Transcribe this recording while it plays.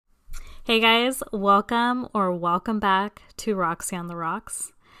Hey guys, welcome back to Roxy on the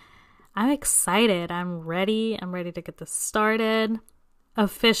Rocks. I'm excited. I'm ready. I'm ready to get this started.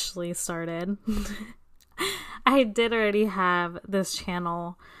 Officially started. I did already have this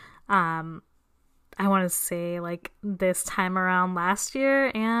channel, I want to say like this time around last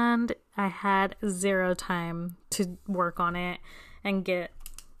year, and I had zero time to work on it and get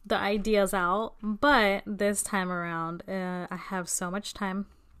the ideas out. But this time around, I have so much time.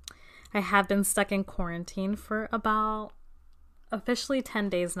 I have been stuck in quarantine for about officially 10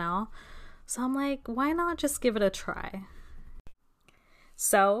 days now. So I'm like, why not just give it a try?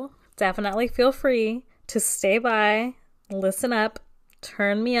 So definitely feel free to stay by, listen up,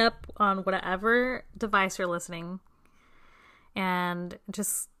 turn me up on whatever device you're listening, and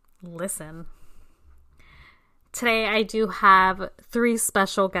just listen. Today I do have 3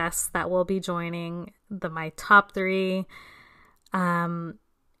 special guests that will be joining my top 3.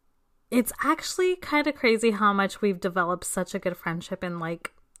 It's actually kind of crazy how much we've developed such a good friendship in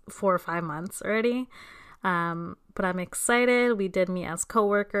like 4 or 5 months already. But I'm excited. We did meet as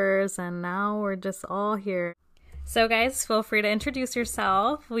coworkers, and now we're just all here. So guys, feel free to introduce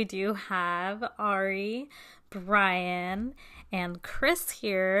yourself. We do have Ari, Bryan, and Chris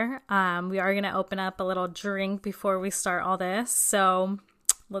here. We are going to open up a little drink before we start all this. So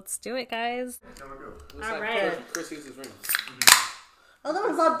let's do it, guys. All right. Chris uses rings. Oh, that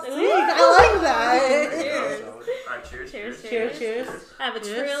was on sweet. I like that. Cheers. All right, cheers. Cheers. I have a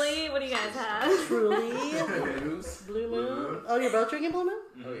Truly. What do you guys have? Truly. Blue Moon. Oh, you're both drinking Blue Moon?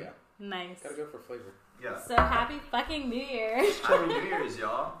 Mm-hmm. Oh, yeah. Nice. Gotta go for flavor. Yeah. So happy fucking New Year. Happy New Year's,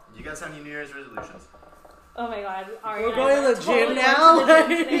 y'all. You guys have any New Year's resolutions? Oh my god. Ari We're and I going to the gym totally now. went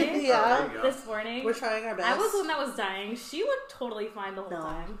to the gym today. Yeah. There you go. This morning. We're trying our best. I was the one that was dying. She looked totally fine the whole No,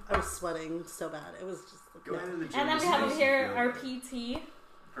 time. I was sweating so bad. It was just Going to the gym. And then we have over here our PT.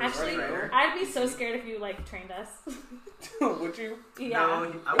 Actually, trainer. I'd be so scared if you like trained us. Would you? Yeah. No,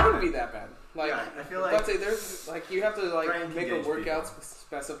 It wouldn't be that bad. Like, Yeah, I feel like let's say there's like you have to like Bryan can make a gauge workout people.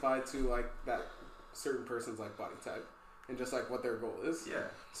 specified to like that certain person's like body type and just like what their goal is. Yeah.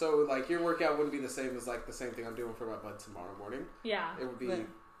 So like your workout wouldn't be the same as like the same thing I'm doing for my bud tomorrow morning. Yeah. It would be Right.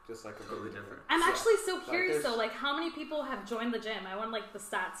 just like a Totally different. I'm Yeah. actually so Like, curious there's- though, like how many people have joined the gym? I want like the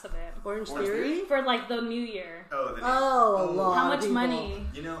stats of it. Orange Orange Theory? For like the new year. Oh, Oh, a lot How of much people. money?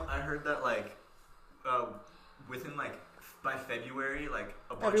 You know, I heard that like within like by February, like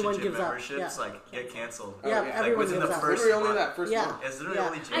a bunch Everyone of gym gives up, memberships yeah. like get canceled. Yeah, yeah. Like everyone within gives the up. first Literally only month. that first Yeah. month. Is literally Yeah.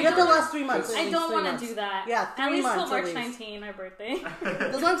 only I You have the don't- last 3 months. I at I least, don't 3 want months. to do that. Yeah, At 3 least till months March at least. 19, my birthday.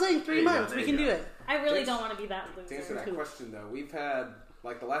 That's what I'm saying. 3 There you go, months. there We you can go. do it. I really Just- don't want to be that To answer loser. that question though, we've had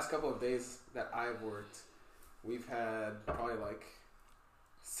like the last couple of days that I've worked, we've had probably like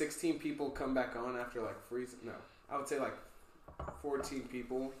 16 people come back on after like freeze. No, I would say like 14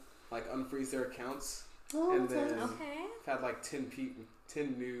 people like unfreeze their accounts, Oh, and that's then nice. Okay. I've had like 10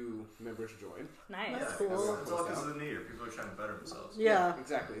 new members join. Nice. Yeah, That's cool. It's all because of the New Year. People are trying to better themselves. Yeah.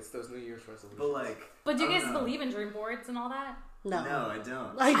 Exactly. It's those New Year's resolutions. But like, But do you I guys don't know. believe in dream boards and all that? No, I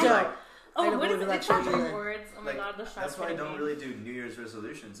don't. I don't. Like, Oh, I don't what is believe it? in that It's not shit dream either. boards. Oh my like, god, the shop's that's why I getting don't me. really do New Year's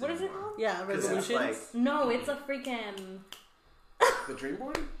resolutions What is it anymore. called? Yeah, 'Cause it's resolutions. like- No, it's a freaking. The dream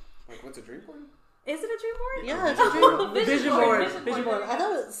board? Like what's a dream board? Is it a dream board? Yeah, it's a Oh, dream. Vision board. Vision Vision board. board. I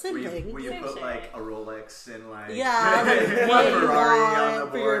thought it was the same Where you, thing. where you Same put shit. like a Rolex and like Yeah, like a what you Ferrari on the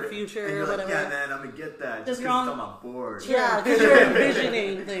want for your board, future and or you're like, whatever. yeah, man, I'm gonna get that Just just because wrong. it's on my board. Yeah, because you're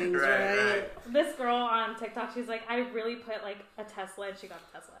envisioning things, Right, right? right. This girl on TikTok, she's like, I really put like a Tesla, and she got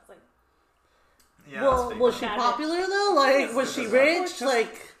a Tesla. I was like, Yeah, Well, that's was fake. she Got it. popular though? Like, was she rich?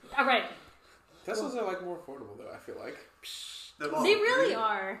 Like, all right, Teslas are like more affordable though. I feel like. Well, they really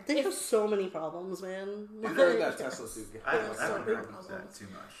are. they If- have so many problems, man. I've heard that Teslas do. I haven't so heard big about problems. that too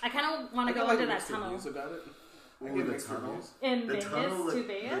much. I kind of want I to get go like into that mixed tunnel reviews about it. I Ooh, get the mixed tunnel? reviews. in The Vegas tunnel to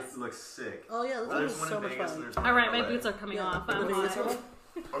Vegas. looks sick. Oh yeah, this Well, one there's is one so in much Vegas and fun. there's one All right, in my LA. boots are coming off. The I'm Vegas hot. one.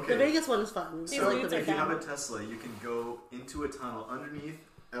 Okay. The Vegas one is fun. These I like the boots are If you Vegas have one. a Tesla, you can go into a tunnel underneath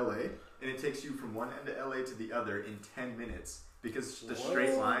LA, and it takes you from one end of LA to the other in 10 minutes because it's just a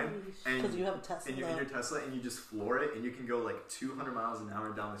straight line. Because And you have a Tesla. and you're in your Tesla, and you just floor it, and you can go like 200 miles an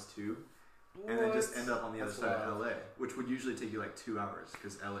hour down this tube, and then just end up on the other That's side of wild. LA, which would usually take you like 2 hours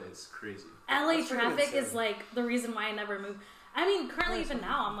because LA is crazy. LA That's pretty traffic insane. is like the reason why I never move. I mean, currently even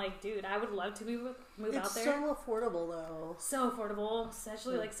now, I'm like, dude, I would love to move out It's there. so affordable though. So affordable,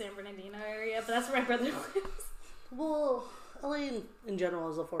 especially like San Bernardino area. But that's where my brother lives. Well, LA in general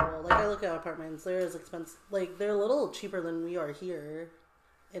is affordable. Like I look at apartments, they're as expensive. Like they're a little cheaper than we are here,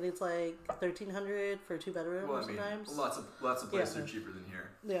 and it's like $1,300 for 2 bedrooms Well, I mean, sometimes. lots of places Yeah. are cheaper than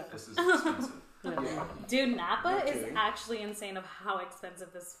here. Yeah. This is expensive. Yeah. Dude, Napa No is kidding. actually insane of how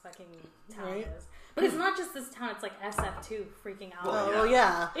expensive this fucking town Right? is. But it's not just this town, it's like SF2 freaking out. Oh, yeah. well,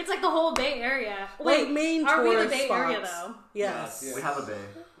 yeah. It's like the whole Bay Area. Like, Wait, main are we the tourist Bay Area spots. though? Yes. Yeah. We have a bay.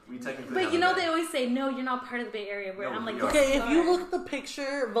 We technically But have you a know bay. they always say, no, you're not part of the Bay Area. Where No, I'm like, we are. yes, Okay, if you are. look at the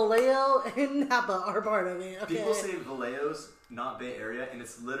picture, Vallejo and Napa are part of it. Okay. People say Vallejo's not Bay Area, and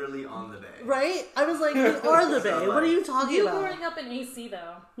it's literally on the bay. Right? I was like, you are the So, Bay. What are you talking You about? growing up in AC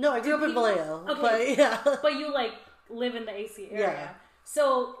though, No, I grew up in people- Vallejo. Okay. But yeah. but you like live in the AC area. Yeah.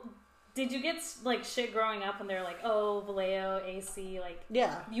 So did you get like shit growing up and they're like, oh, Vallejo, AC, like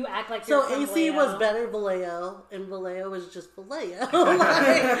Yeah. you act like you're So from AC Vallejo. was better Vallejo, and Vallejo was just Vallejo.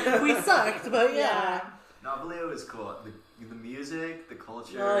 Like, we sucked, but yeah. No, Vallejo is cool. The music, the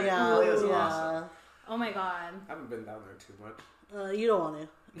culture. Oh yeah, Vallejo's yeah. awesome. Oh my god. I haven't been down there too much. You don't want to.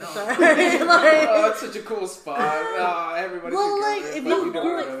 No. Sorry. Oh, Like, it's such a cool spot. Oh, everybody well, should go like there, if but you we don't go,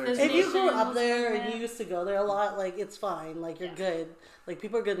 go there there's too if you much. go up Muslim there and movement. you used to go there a lot, like it's fine. Like you're Yeah. good. Like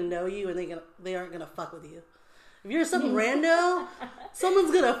people are gonna know you, and they aren't gonna fuck with you. If you're some rando,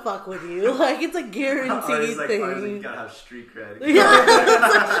 someone's gonna fuck with you. Like it's a guaranteed Like, thing. honestly, you gotta have street cred. Yeah,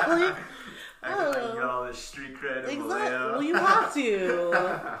 essentially. I feel like you got all this street cred in Exactly. Vallejo. Well, you have to.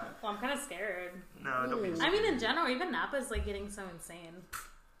 Well, I'm kind of scared. No, don't be. I mean, in general, even Napa's like getting so insane.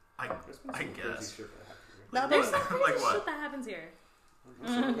 I There's been I some crazy guess. shit that happened here. Not There's that- some crazy Like what? shit that happens here.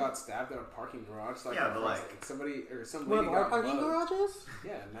 Someone got stabbed in a parking garage. Like, Yeah, but, across- like- somebody or some One lady of our got parking mugged. garages?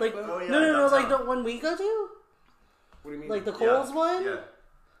 Yeah, Like, Napa? Oh, yeah, no, like downtown. the one we go to? What do you mean? Like the Coles one? Yeah.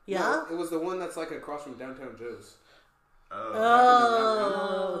 Yeah? No, it was the one that's like across from Downtown Joe's.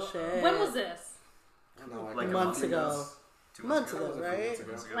 Oh. Oh, shit. When was this? I don't know, like, Like a Months month ago. 2 Months That ago, was a few right?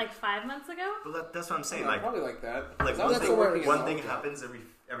 months ago. Like 5 months ago? But that's what I'm saying. Yeah, Like, probably like that. like 'Cause I was That's still the working worst. in one thing Alta. happens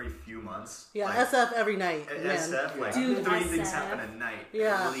every few months. Yeah, like, SF every night. at man. SF, like Dude, 3 things SF. happen a night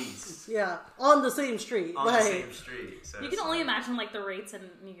Yeah. at least Yeah, on the same street. on like, the same street. So You it's can only like, imagine like the rates in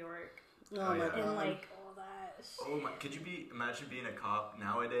New York oh Oh, my yeah. god. and like all that shit. Oh my! Could you imagine being a cop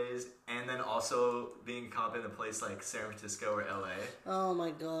nowadays, and then also being a cop in a place like San Francisco or LA? Oh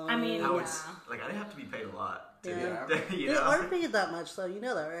my god. I mean, How yeah. it's like I'd have to be paid a lot. To Yeah. you They know? aren't paid that much, though. You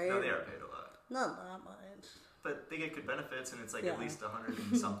know that, right? No, they are paid a lot, Not that much. but they get good benefits, and it's like Yeah. at least 100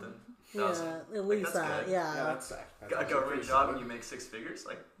 and something thousand. Yeah, at least that's that. good. Yeah. Yeah, that's that's A actually government pretty job solid. and you make 6 figures,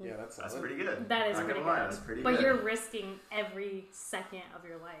 like Yeah, that's that's solid. pretty good. That is Not pretty gonna lie, good. that's pretty But good. you're risking every second of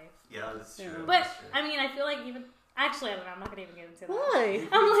your life. Yeah, that's true. Yeah. But that's true. I mean, I feel like even actually, I don't know. I'm not gonna even get into that. Why?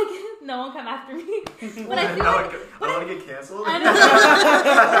 I'm like, no one come after me. But I feel like I want to get canceled. I know.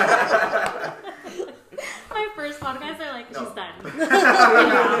 My first podcast, they're like, she's No. done.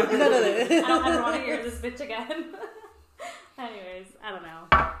 None of it. I don't ever want to hear this bitch again. Anyways, I don't know.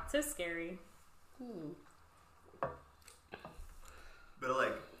 So scary. But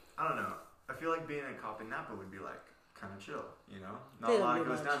like, I don't know. I feel like being a cop in Napa would be like kind of chill, you know? Not They a don't lot do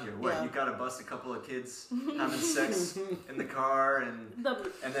goes much. down here. What, Yeah. you gotta bust a couple of kids having sex in the car and then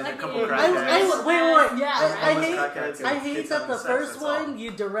a like, couple yeah. crackheads. Wait. Yeah, I right. hate- Crackheads and I hate kids that having the sex, first that's all. one you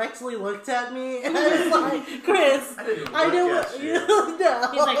directly looked at me and I was like, Chris, I didn't I know look what at you you.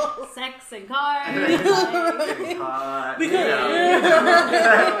 know. He's like, sex and cars. like, Getting caught. Because-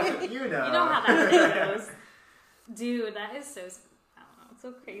 you know. you know how that goes. Dude, that is so, I don't know, it's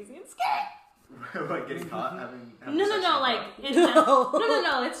so crazy and scary. What, getting caught having No, sex no, with like, a in No.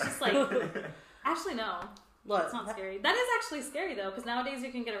 no, it's just like, actually, no. What? It's not scary. That is actually scary, though, because nowadays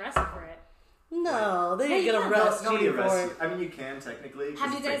you can get arrested for it. No, they Yeah, ain't you gonna can. arrest Nobody you for arrests it. you. I mean, you can technically. 'cause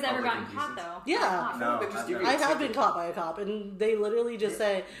Have you it's, guys like, ever public gotten caught, indecency. though? Yeah. Caught. No, They just I've give you I a have ticket. been caught by a cop, and they literally just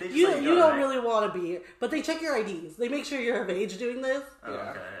say, They just you let you you go, don't right? really want to be here. But they check your IDs. They make sure you're of age doing this. Oh, Yeah.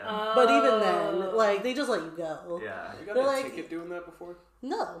 okay, yeah. But even then, like, they just let you go. Yeah. You got They're a like- ticket doing that before?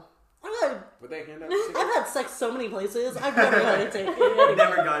 No. Would they hand out a ticket? I've had sex so many places. I've never had a ticket. I've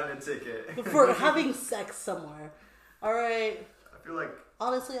never gotten a ticket. For having sex somewhere. Alright. I feel like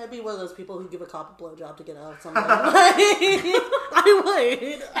Honestly, I'd be one of those people who give a cop a blowjob to get out of something. I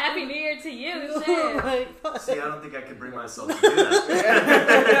would. Happy New Year to you, shit. Like, see, I don't think I could bring myself to do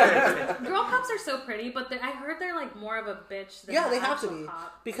that. Girl cops are so pretty, but I heard they're like more of a bitch than yeah, the they have to actual be.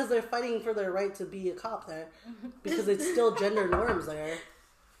 cop. Because they're fighting for their right to be a cop there. Because it's still gender norms there.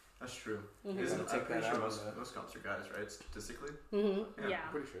 That's true. Mhm. Isn't Gotta I'm take pretty that sure out most, of the- most cops are guys, right? Statistically. Mm-hmm. Yeah.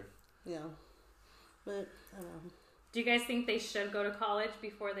 Pretty sure. Yeah. But, I don't know. Do you guys think they should go to college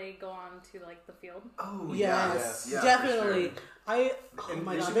before they go on to like the field? Oh Yes, yeah, for definitely. sure. Oh And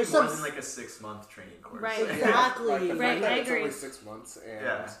my there god, should there's be more some. than like a 6-month training course. Right. Exactly. Like the Right, fact that I it's only agree. 6 months and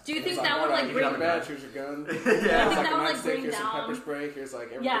Yeah. Do you it's think like, that would, alright, like, you bring got a down- badge, here's your gun. I yeah. think Here's that like a would, like, nightstick, bring here's some down- pepper spray, here's like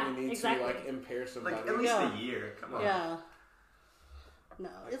everything Yeah, you need exactly. to like impair somebody. Like at least Yeah. a year. Come on. Yeah. No,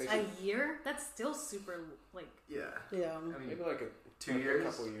 Like, it's they should- A year? That's still super, like... Yeah. yeah. I mean, maybe like 2 like years. a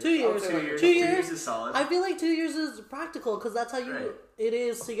couple years. 2 I would years. say Two like years. 2 2 years? years is solid. I feel like 2 years is practical because that's how Right. it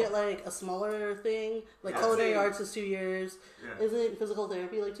is to get like a smaller thing. Like Yeah. culinary I'd say- arts is 2 years. Yeah. Isn't physical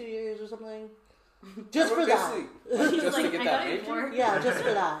therapy like 2 years or something? Just I for would that. basically- He's just like, to get I that got it major, more. Yeah, just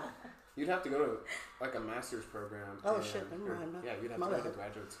for that. you'd have to go to like a master's program. Oh, and- shit, never mind. Yeah, you'd have My to go to bad.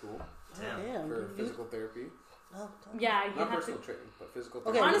 graduate school Damn. Damn. for dude. physical therapy. Oh, God. Yeah, you Not have personal to... training, but physical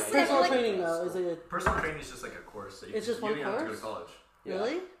Okay, therapy. Honestly, I personal feel like- training though is it Personal training is just like a course that you It's just you one don't even have to go course? to college. Yeah.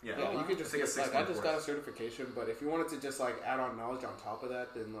 really? Yeah. Yeah, Oh, you wow. could just It's like a get, like, I 6-month just got a course. certification, but if you wanted to just like add on knowledge on top of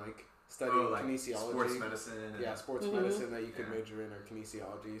that, then like study Oh, like kinesiology. sports medicine. Yeah, sports Mhm. medicine that you could Yeah. major in, or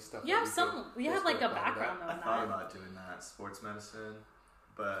kinesiology stuff. You that have some... could You have, like, a basically apply to that. background, though, I in thought that. about doing that, sports medicine,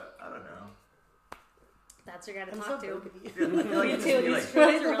 but I don't know. That's your guy to I'm so talk to. broken. I feel like Me it's too, just be these like, Those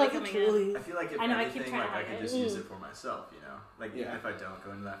Right? are really Like coming truly. I feel like if I know, I keep anything, trying to like I hide could it. just use it for myself, you know. Like Yeah. even if I don't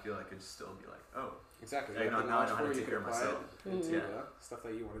go into that field, I could just still be like, oh, Exactly. Yeah, Like, now the I know knowledge how to for it, take you care of could apply myself. it into Yeah. stuff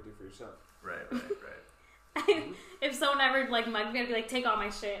that you want to do for yourself. right, right. If someone ever, like, mugged me, I'd be like, take all my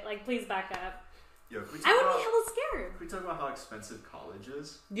shit. Like, please back up. Yo, can we I talk would about, be hella scared. can we talk about how expensive college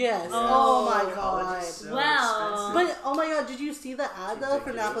is? Yes. Oh, Oh, my College god. is so Well, expensive. But oh my god, did you see the ad though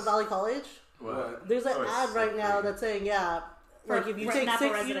for Napa ridiculous. Valley College? What? There's an Oh, it's ad so right now free. that's saying For like if you re- take Napa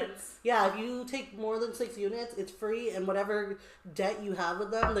 6 residents. units, if you take more than 6 units, it's free, and whatever debt you have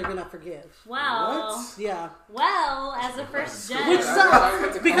with them, they're gonna forgive. Well, What? Yeah, well, as a first which Yeah, gen, I went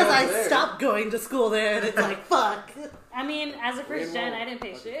sucks to because college I there. stopped going to school there, and it's like fuck. I mean, as a first Way gen, more. I didn't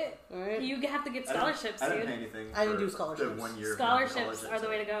pay shit. All right, You have to get I didn't- scholarships, I didn't dude. pay anything. I didn't for do scholarships. The 1 year. Scholarships are the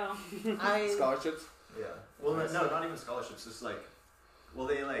way to go. I Scholarships. Yeah. Well, no, not even scholarships. Just like, well,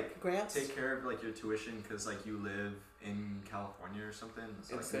 they like grants. take care of like your tuition because like you live in California or something.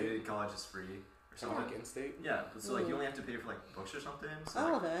 So like In-state? community college is free or Kind of something. like in-state. Yeah, but so like Mm. you only have to pay for like books or something. So Oh,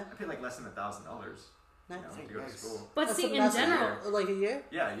 like, okay. I paid like less than $1,000. Nice. You know, to go to Nice. school. But That's see, a in semester? general, Like a year.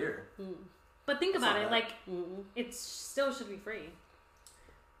 Yeah, a year. Mm. but think That's about not it, bad. like, Mm-mm. it still should be free.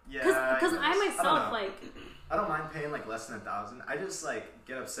 Yeah. Because I guess. don't myself, know. like, I don't mind paying like less than $1,000. I just like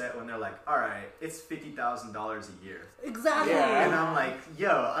get upset when they're like, all right, it's $50,000 a year. Exactly. Yeah. And I'm like, yo,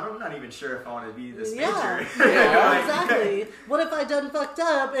 I'm not even sure if I want to be this Yeah. major. Yeah, Like, exactly. What if I done fucked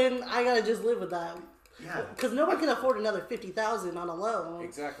up and I gotta just live with that? Yeah. Because no one can afford another $50,000 on a loan.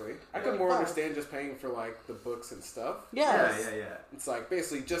 Exactly. I Yeah, could more fuck. understand just paying for like the books and stuff. Yes. Yeah. It's like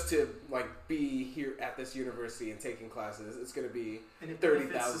basically just to like be here at this university and taking classes. It's gonna be And it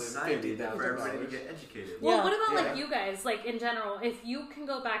 30,000, benefits society for everybody to $50,000. get educated. well, Yeah. what about, Yeah. like, you guys, like, in general, if you can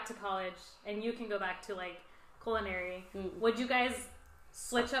go back to college and you can go back to, like, culinary, Mm. would you guys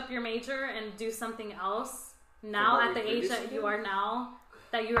switch up your major and do something else now what at we the age previously that you did? are now,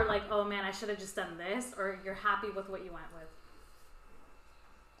 that you were like, oh man, I should have just done this, or you're happy with what you went with?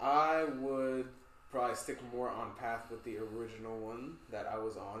 I would probably stick more on path with the original one that I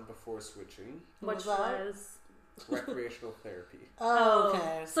was on before switching. What Which was that? was... Recreational therapy. Oh,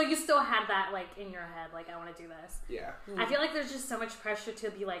 okay. So you still had that, like, in your head, like, I want to do this. Yeah. I feel like there's just so much pressure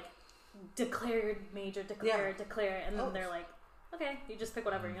to be like, declare your major, declare it, and then Oh. they're like, okay, you just pick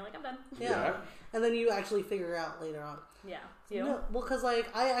whatever, and you're like, I'm done. Yeah. And then you actually figure out later on. Yeah. You? No, well, because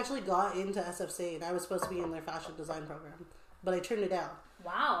like I actually got into SFC and I was supposed to be in their fashion design program, but I turned it down.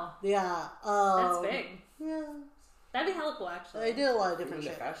 Wow. Yeah. That's big. Yeah. That'd be hella cool, actually. I did a lot of Even different the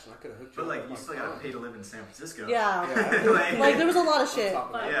shit. fashion, I could have hooked you But up like, with you my still gotta phone. pay to live in San Francisco. Yeah. Yeah. Like there was a lot of shit. On top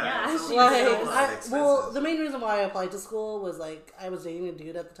of But that. yeah, Yeah, she's so Like, still a lot of well, expenses. the main reason why I applied to school was like I was dating a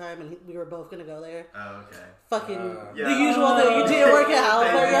dude at the time, and we were both gonna go there. Oh, okay. Fucking Yeah. the usual thing. It didn't work out,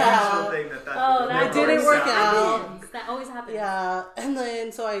 The but usual yeah, thing that Oh, that It didn't always work out. happens. That always happens. yeah. And then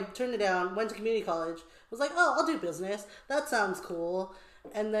so I turned it down. Went to community college. Was like, oh, I'll do business. That sounds cool.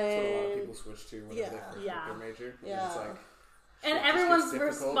 And That's what a lot of then people switch to when Yeah. they first Yeah. pick their major. Yeah. It's like, And shit just everyone's gets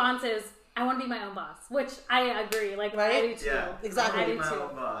difficult. response is, I want to be my own boss, which I agree. Like, I Right? do too. Yeah, Exactly. I I do want to be my too.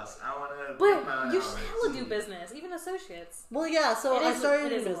 own boss. I want to. make my own But you should hours. hella do business, even associates. well, yeah. So It I is- started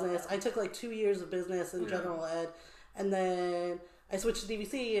it in is a business. lot. I took like 2 years of business and Yeah. general ed, and then I switched to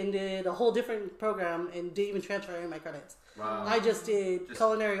DVC and did a whole different program and didn't even transfer any of my credits. Wow. I just did Just-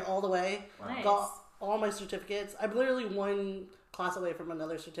 culinary all the way. Wow. Nice. Got all my certificates. I'm literally one class away from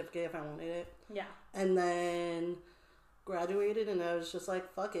another certificate if I wanted it. Yeah. And then graduated, and I was just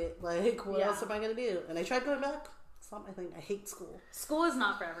like, fuck it. Like, what Yeah. else am I going to do? And I tried going back. It's not my thing. I hate school. School is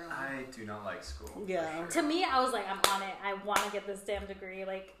not for everyone. I do not like school. for Yeah. sure. To me, I was like, I'm on it. I want to get this damn degree.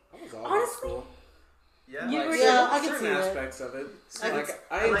 Like, I was all Honestly, about school. Yeah. You Like, were- Yeah, I certain could see it. aspects of it. I Like could-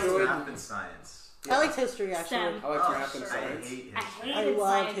 I like enjoyed. math and science. I liked history actually. STEM. I liked math and sure. I science. hate I history. hated love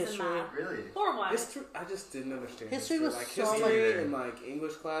science history. and math. Really? Horrible. History, I just didn't understand History was like so history much- and like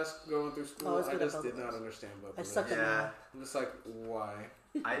English class going through school. I was I good at just both did of not those. understand both I of suck them. at Yeah. math. I'm just like, why?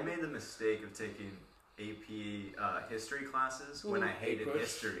 I made the mistake of taking AP history classes when I hated push.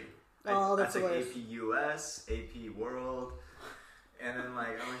 history. Oh, I that's the took worst. AP US, AP World, and then like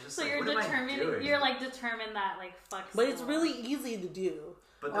I was just So like, you're what am I determined. doing? You're like determined that like fuck. But it's school. really easy to do.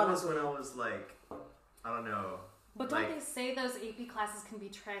 But that was honestly. when I was like, I don't know. But don't like- they say those AP classes can be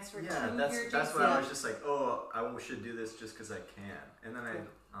transferred Yeah, to that's your that's JC? why I was just like, oh, I should do this just because I can, and then I don't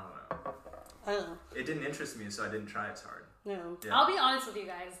know. I don't know. It didn't interest me, so I didn't try as hard. Yeah. Yeah. I'll be honest with you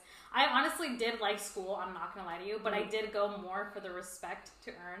guys. I honestly did like school. I'm not gonna lie to you, but I did go more for the respect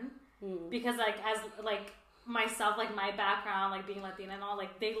to earn because like as like myself, like my background, like being Latina and all,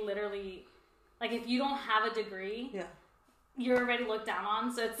 like they literally, like if you don't have a degree, Yeah. you're already looked down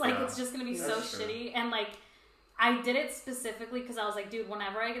on. So it's like Yeah. it's just gonna be so That's true. shitty. And like I did it specifically because I was like, dude,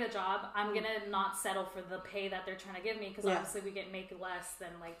 whenever I get a job, I'm gonna not settle for the pay that they're trying to give me because Yeah. obviously we make less than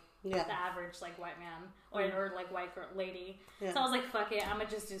like Yeah. the average like white man or like white girl, lady. Yeah. So I was like, fuck it, I'm gonna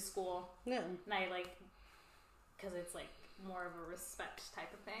just do school. Yeah. And I like, because it's like more of a respect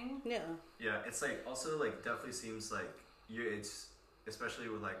type of thing. Yeah. Yeah, it's like also like definitely seems like it's especially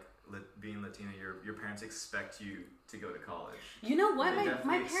with like being Latina, your parents expect you to go to college. You know what? They My definitely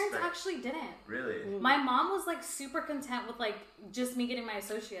parents expect- actually didn't. Really? My mom was like super content with like just me getting my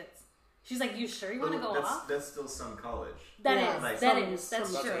associates. She's like, you sure you want to Well, go that's, off? That's still some college. That Yeah, is, like that some- is, that's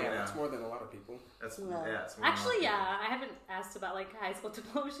some- true. Yeah, Yeah. that's more than a lot of people. That's Yeah. yeah. It's more than Actually, a lot yeah, I haven't asked about like high school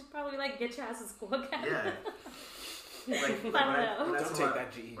diploma. We should probably like get your ass to school again. of people. Yeah. Like, when I don't I, know. when I Don't told take my,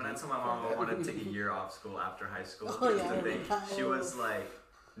 that GED. when I told my mom I wanted to take a year off school after high school, Oh, because yeah, the thing, that she was was- like,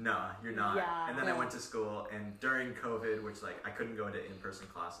 "No, you're not." Yeah. And then Yeah. I went to school, and during COVID, which like I couldn't go to in-person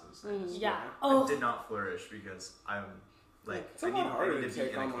classes. I just Yeah. Yeah. Oh, I did not flourish because I'm like It's a lot harder to take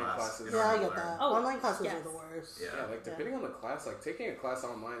in a online class. classes. in Yeah, order I to get learn. that. Oh, Online classes yes. are the worst. Yeah. Yeah, like depending on the class, like taking a class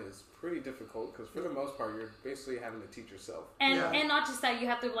online is pretty difficult because for the most part, you're basically having to teach yourself. and Yeah. and not just that, you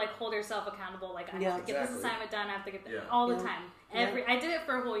have to like hold yourself accountable. Like I Yeah. have to get this Exactly. assignment done. I have to get Yeah. all the Yeah. time. I did it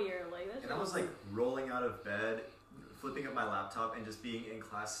for a whole year. Like that And shit I was like rolling out of bed, flipping up my laptop, and just being in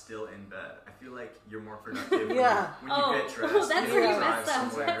class still in bed. I feel like you're more productive Yeah. when you get dressed. that's and where you Yeah. messed up.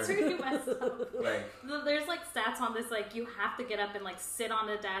 somewhere. That's where you messed up. Like, There's like stats on this, like you have to get up and like sit on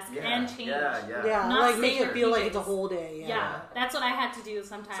the desk yeah, and change. Yeah. Yeah, Not like stay make in it feel your like it's a PJs. whole day. Yeah. Yeah, that's what I had to do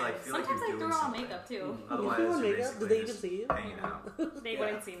sometimes. So I feel like Sometimes you're I threw doing on something. makeup too. Otherwise, You threw on you're makeup? Did basically they even just see you? hanging out. They Yeah.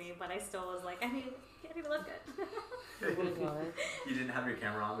 wouldn't see me, but I still was like, I need to look good. Oh my God. You didn't have your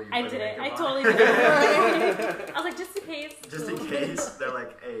camera on, but you I put did it. I makeup on. totally did it. I was like, just in case. Just in case, they're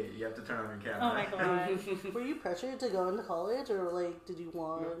like, "Hey, you have to turn on your camera." Oh my god. Were you pressured to go into college, or like, did you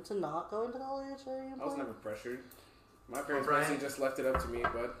want to not go into college? I was never pressured. My parents Brian- basically just left it up to me,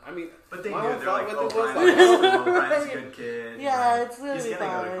 but I mean, But they my knew. whole They're thought like, with "Oh, it was Brian's, like, Brian's a Right. good kid. Yeah, Like, it's gonna he's be gonna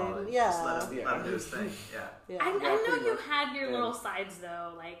go to fine. college. Yeah. Just let him Yeah. do his thing." Yeah. Yeah. I Yeah, know pretty you much. had your Yeah. little sides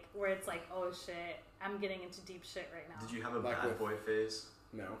though, like where it's like, oh shit, I'm getting into deep shit right now. Did you have a Like bad with- boy phase?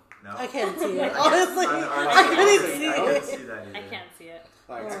 no. No. I can't see it. I Honestly, I'm- I couldn't honestly, see I couldn't it. see that either. I can't see it.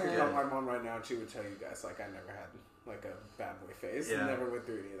 Like, I could Yeah. call my mom right now and she would tell you guys, like, I never had, like, a bad boy phase. Yeah. I never went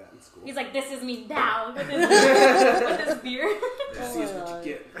through any of that in school. He's like, this is me now with his, with his beard. Just Oh see my is what God.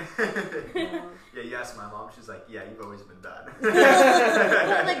 you get. Yeah. Yeah, you asked my mom. She's like, "Yeah, you've always been bad."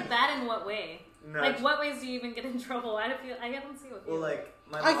 But like bad in what way? No, Like what ways do you even get in trouble? I don't see what. well, like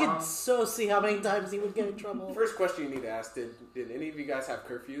my I mom. could so see how many times he would get in trouble. First question you need to ask, did any of you guys have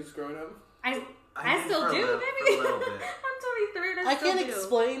curfews growing up? I did still for a do, little- maybe. for a little bit. I'm 23 and I still can't do.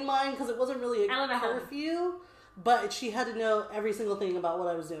 explain mine because it wasn't really I live a at home. curfew, but she had to know every single thing about what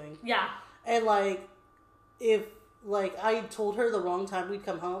I was doing. Yeah. And like, if like I told her the wrong time we'd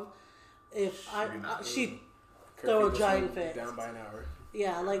come home, if she'd throw a Curfew giant just went fit. down by an hour.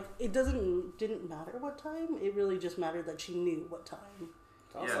 Yeah, like it didn't matter what time. It really just mattered that she knew what time.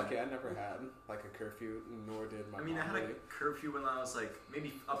 So I was Yeah. lucky I never had, like, a curfew, nor did my I mean, I mom had a really. curfew when I was like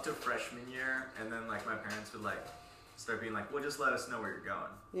maybe up to freshman year, and then like my parents would like start being like, "Well, just let us know where you're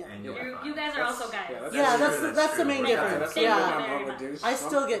going." Yeah. And you'll be fine. You guys are also guys. Yeah, Yeah, true, that's that's the true. main Yeah, difference. That's Thank what you Yeah, my very mom would do. I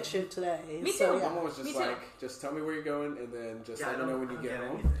still get shit today. Me So, too. yeah. Mama was just Me too. like, just tell me where you're going, and then just Yeah, let I me know don't- when you I don't get get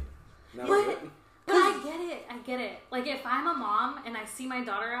home. anything. That What? was it. But I get it. Like if I'm a mom and I see my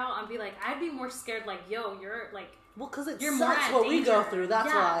daughter out, I'd be like, I'd be more scared. Like, yo, you're like, Well, because it you're more sucks at what danger. we go through. That's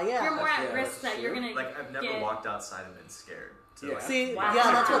why. Yeah. You're more at Yeah, risk that's that you're true. gonna Like I've never get. walked outside and been scared. So, Yeah. like, See, Wow.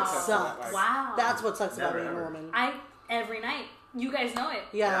 yeah, that's what Wow. sucks. Wow. That's what sucks about Never, being a ever. woman. Every night you guys know it. I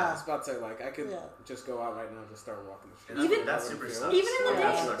Yeah. was about to say, like, I could Yeah. just go out right now and just start walking the street. Even- that's super sucks. Even in the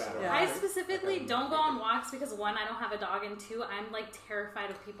Yeah. day. Yeah. I specifically don't go on walks because one, I don't have a dog, and two, I'm like terrified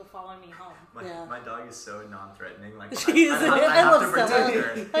of people following me home. My dog is so non-threatening. Like She is. I I have love to protect Stella.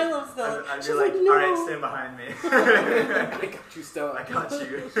 her. I love Stella. I'd be She's like, like, no. all right, stand behind me. I got you, Stella. I got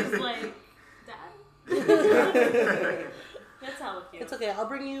you. She's like, Dad. That's hella cute. It's okay. I'll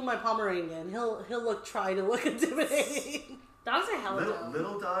bring you my Pomeranian. He'll try to look intimidating. Dogs are hella dope.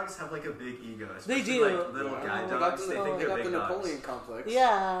 Little dogs have like a big ego. They especially, do. Like little guy They got dogs. the, They think they they're got the big dogs. Napoleon complex.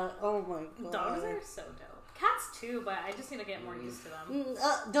 Yeah. Oh my god. Dogs are so dope. Cats too, but I just need to get more used to them.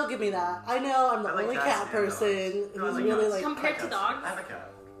 Don't give me that. I know I'm the I like only cats cat and person dogs. No, I who's like really cats. like. Compared to Cats. dogs? I have a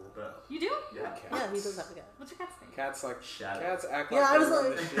cat. But You do? yeah. Cats. Yeah, he does have a cat. What's your cat's name? Cats like Shadow. Cats act Yeah, like I was they run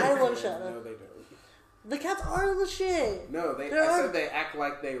like- the shit. I love and Shadow. No, they don't. The cats are the shit. No, I said they act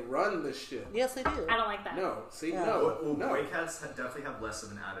like they run the shit. Yes, they do. I don't like that. No, see, Yeah. no. Boy cats definitely have less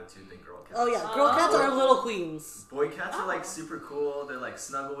of an attitude than girl cats. Oh yeah, girl cats are little queens. Boy cats are Oh. like super cool. They're like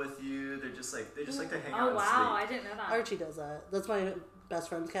snuggle with you. They just like to hang out Oh and wow, I sleep. didn't know that. Archie does that. That's my best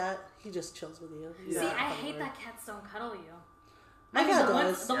friend's cat. He just chills with you. He's See, not I fun hate with that her. cats don't cuddle you. My I mean, cat the does.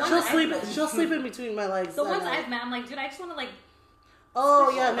 ones- the ones she'll I've sleep. met. She'll sleep in between my legs. The at ones night. I've met, I'm like, dude, I just want to like.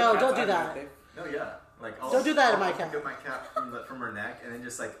 Oh yeah, no, All the don't cats do I've that. met, No, yeah. Like Don't do that to my I'll cat. Pick up my cat from her neck and then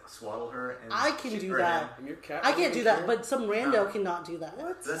just like swaddle her. And I can shoot do her that. in. And your cat I can't doesn't do that, care? but some rando No. cannot do that.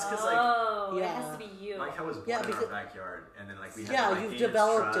 What? That's because like Oh, it Yeah. has to be you. my cat was born Yeah, in our because- backyard, and then like we had Yeah, to like you've gain its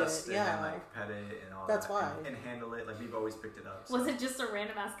developed trust it, and then yeah. like pet it and all That's that. why. And handle it. Like we've always picked it up. So. Was it just a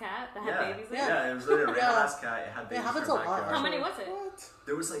random ass cat that had Yeah, babies in Yeah. it? yeah. It was literally a random Yeah. ass cat. It had It babies happens in our a lot, backyard. How many was it? What?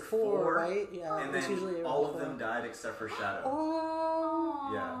 There was like Four, right? Yeah, and it's then usually all around of them four. died except for Shadow.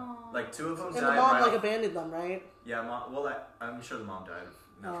 Oh. Yeah, like two of them And died. the mom right like off- abandoned them, right? Yeah, well, I'm sure the mom died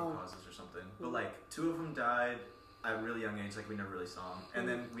of natural Oh. causes or something. But like two of them died at a really young age. Like we never really saw them. And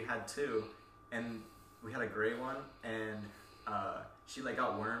then we had two, and we had a gray one, and she like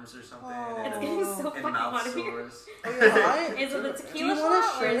got worms or something. Oh. It's And, getting so and fucking mouth hot in here. sores. Oh, you're hot? Is it the Do tequila you want a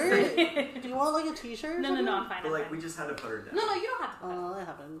shot or is shirt? it? Do you want like a t-shirt? or No, I'm something? fine. But I'm like fine. we just had to put her down. No, you don't have to. Oh, that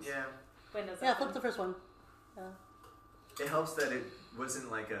happens. Yeah, Windows Yeah, open. flip the first one. Yeah. it helps that it wasn't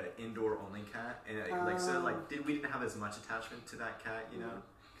like a indoor only cat, and like so like we didn't have as much attachment to that cat, you know,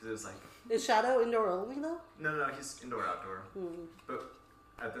 because it was like Is Shadow indoor only though? no, he's indoor outdoor. Hmm. But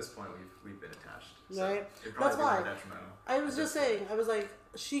at this point, we've been attached. So Right. it'd probably That's be more why. detrimental. I was just saying, I was like,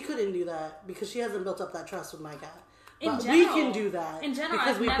 she couldn't do that because she hasn't built up that trust with my cat. In But general, we can do that in general,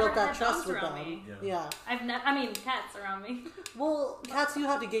 because I've we never built that had trust dogs with around them. me. Yeah. I mean, cats around me. Well, cats, you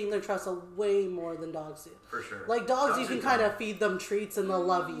have to gain their trust a way more than dogs do. For sure. Like dogs, you are can dumb. kind of feed them treats and they'll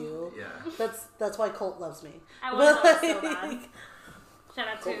love you. Yeah. That's why Colt loves me. I want But, to so bad. like, Shout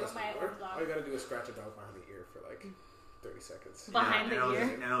out Cool, to that's my not old work. dog. All you gotta do is scratch a dog behind the ear for like 30 seconds. Behind yeah, the and ear.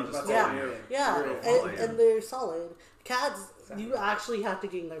 And it'll just Yeah. follow you. Yeah, Really follow and, you. and they're solid. Cats, Exactly. you actually have to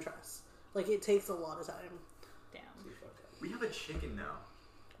gain their trust. Like it takes a lot of time. Damn. We have a chicken now.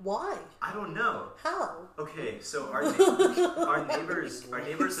 Why? I don't know. How? Okay, so our neighbors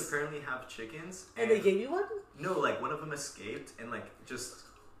apparently have chickens, And they gave you one? no, like one of them escaped and like just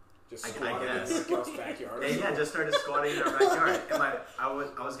Just I squatting in guess. the girl's backyard. and yeah, just started squatting in our backyard. And I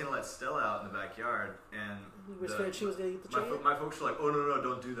was gonna let Stella out in the backyard, and You were scared she was gonna eat the my, chicken? my folks were like, "Oh no,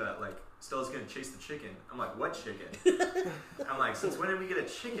 don't do that! Like Stella's gonna chase the chicken." I'm like, "What chicken?" I'm like, "Since when did we get a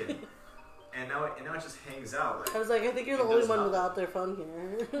chicken?" And now it just hangs out. Like, I was like, I think you're the It only does one not. without their phone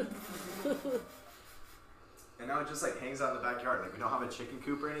here. and now it just like hangs out in the backyard. Like we don't have a chicken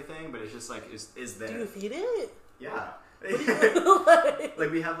coop or anything, but it's just like is there. Do you feed it? Yeah. Like,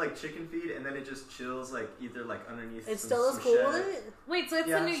 Like we have like chicken feed, and then it just chills like either like underneath. and some Stella's cool shed. with it? Wait, so it's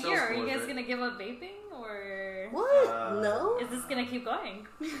Yeah, the new still year. Are you spoils guys it. gonna give up vaping or What? No? is this gonna keep going?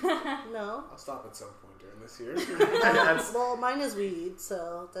 No. I'll stop at some point during this year. That's, Well, mine is weed,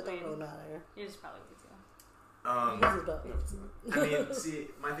 so that don't really matter. You just probably do too. His is both. No, it's not. I mean, see,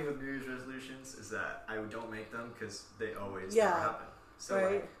 my thing with New Year's resolutions is that I don't make them because they always Yeah. never happen. So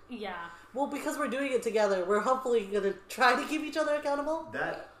Right? like, Yeah. Well, because we're doing it together, we're hopefully gonna try to keep each other accountable.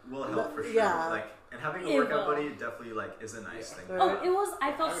 that will help for sure. Yeah. Like, and having a It workout will. buddy definitely like is a nice Yeah. thing. Right. Oh, it was.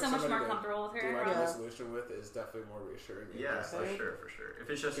 I felt Having so much somebody more to comfortable with Do her. like Yeah. a resolution with is definitely more reassuring. than Yeah, just, for like, sure, for sure. If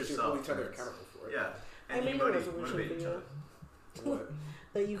it's just because you yourself, hold each other then it's- accountable for it. Yeah, I and made you a motivate resolution motivate for each you. other. What?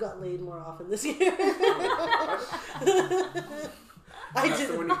 That you got laid more often this year. I That's did.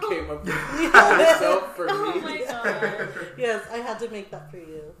 the one you came up with Yeah. yourself for Oh me. my god. Yes, I had to make that for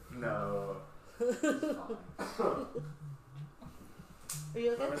you. No. Are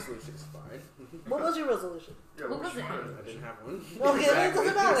you My okay? resolution's fine. What was your resolution? Yeah, What was should it? put I didn't have one. Okay, that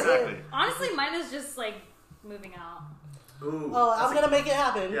doesn't matter. Exactly. Honestly, mine is just like moving out. Ooh. Oh, that's I'm gonna make it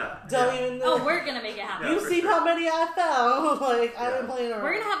happen. Yeah. Don't yeah. even. Oh, we're gonna make it happen. Yeah, You've for seen sure. how many I found. Like I Yeah. didn't play around.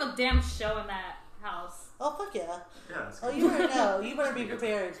 We're gonna have a damn show in that house. Oh fuck yeah! Yeah. That's Oh, good. you already know. You better be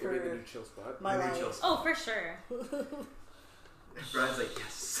prepared It's gonna be the for new chill spot. my Maybe life. chill. Oh, for sure. Brian's like,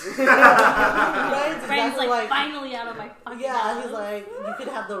 yes. Brian's Brian's exactly like, finally out of my fucking yeah. house. He's like, you could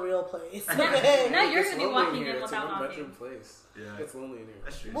have the real place. No, Okay. no, you're It's gonna be lonely walking here. in It's a without one-bedroom knocking. place. Yeah. It's lonely in here.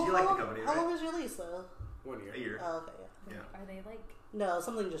 That's true. Well, you like the company, how right? long was your lease though? 1 year. A year. Oh, okay, yeah. Yeah. Are they like? No,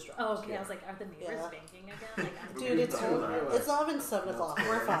 something just dropped. Oh, okay. Yeah. I was like, are the neighbors Yeah. banking again? Like, I'm Dude, it's Relax. it's not even 7 o'clock.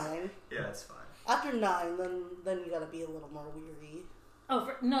 We're fine. Yeah, it's fine. After 9, then you gotta be a little more weary. Oh,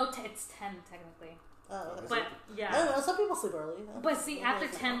 no, it's 10 technically. Oh, okay. Is But it? I yeah. don't know. Some people sleep early. But see, after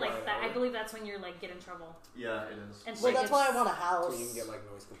 10, like quiet that, I hour. believe that's when you're like get in trouble. Yeah, it is. And Well, shit that's why I gets- want a house. So you can get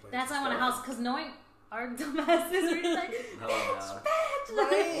like noise complaints. That's why I and want a stuff. house because knowing our dumbasses, we're just like, Hella loud.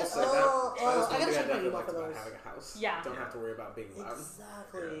 Right? Also, Oh, that is I one gotta thing check my never email liked for about those. having a house. Yeah. Don't have to worry about being loud.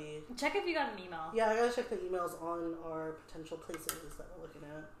 Exactly. check if you got an email. Yeah, I gotta check the emails on our potential places that we're looking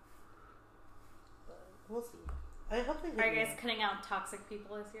at. But we'll see. I hope they hit Are you me. guys cutting out toxic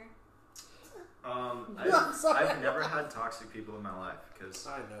people this year? I'm I've, sorry. I've never had toxic people in my life because.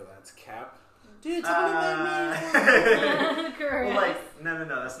 I know that's cap. Dude, somebody made me. Correct. Well, like, no,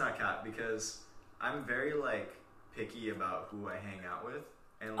 that's not cap because I'm very like picky about who I hang out with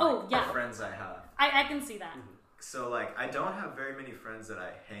and like Oh, yeah. the friends I have. I can see that. So like, I don't have very many friends that I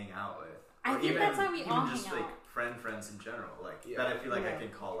hang out with. I Or think even, that's why we even all just hang like out. friends in general, like Yeah. that I feel like I Yeah. can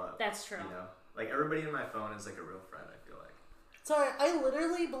call up. That's true. You know, like everybody in my phone is like a real friend. I feel like. Sorry, I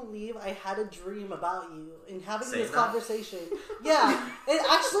literally believe I had a dream about you and having Say this that. conversation. Yeah, and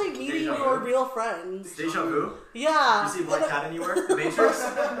actually meeting Deja your vu. real friends. Deja vu. Yeah. You see Black Cat anywhere? The Matrix.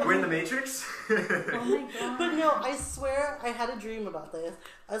 We're in the Matrix. Oh my god. But no, I swear I had a dream about this.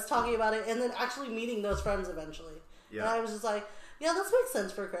 I was talking about it and then actually meeting those friends eventually. And Yeah. I was just like, yeah, this makes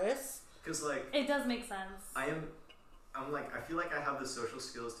sense for Chris. Because like It does make sense. I'm like I feel like I have the social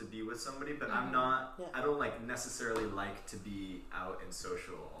skills to be with somebody, but I'm Mhm. not. Yeah. I don't like necessarily like to be out and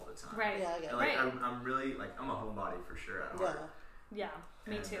social all the time. Right. Yeah, I get And it. like Right. I'm really like I'm a homebody for sure at Yeah, heart. Yeah,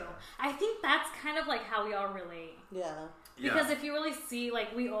 me And, too. I think that's kind of like how we all relate. yeah. Because if you really see,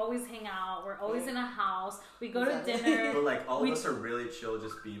 like, we always hang out, we're always in a house, we go Exactly. to dinner. But like all We- of us are really chill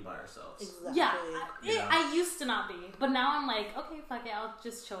just being by ourselves. Exactly. Yeah, Yeah. I used to not be, but now I'm like, okay, fuck it, I'll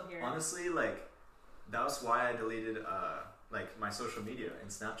just chill here. Honestly, like that was why I deleted like my social media and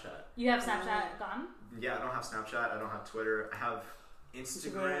Snapchat. You have Snapchat gone? Yeah, I don't have Snapchat. I don't have Twitter. I have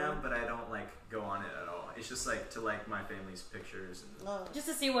Instagram, Instagram. but I don't like go on it at all. It's just like to like my family's pictures and Oh. Just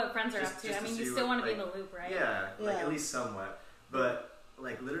to see what friends are Just- up to. just I to mean, you see still what, want to be in like- the loop, right? yeah, like Yeah. at least somewhat. But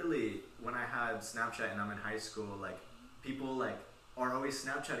like literally, when I had Snapchat and I'm in high school, like people like are always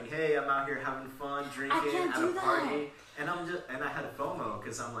Snapchatting. Hey, I'm out here having fun, drinking can't at do a that. party, and I had FOMO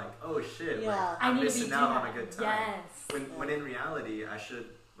because I'm like, oh shit, Yeah. like I I'm need to missing be out doing on that. a good time. Yes. When in reality, I should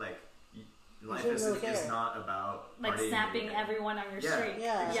like life shouldn't is, really is care. not about Like partying snapping and- everyone on your Yeah, street.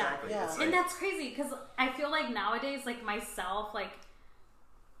 Yeah. exactly. Yeah. It's And like, that's crazy because I feel like nowadays, like myself, like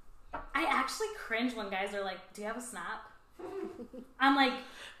I actually cringe when guys are like, "Do you have a snap?" I'm like,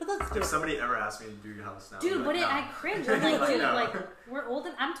 But that's if different. somebody ever asked me, "Do you have a Snap?" dude, I'm but like, no. I cringe. I'm like, dude, No. like we're old.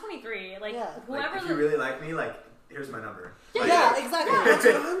 I'm 23. Like Yeah. whoever. Like, if you really like me, like here's my number. Yeah, Like, Yeah, exactly. That's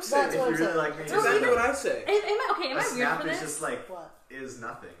what I'm saying. That's if what you I'm really saying. like me, It's just Exactly even- what I say. am I okay? Am a I weird snap for is this? just like What? is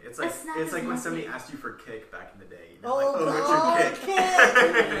nothing. It's A like snap it's is like when somebody nothing. asked you for kick back in the day. You know? Oh, like, God. what's your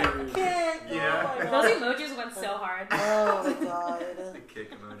kick? Kick. Yeah. Oh, my Those God. emojis went so hard. Oh, my God. The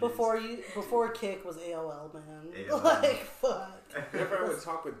kick emojis. Before Kick was AOL, man. AOL. Like, fuck. Whenever I would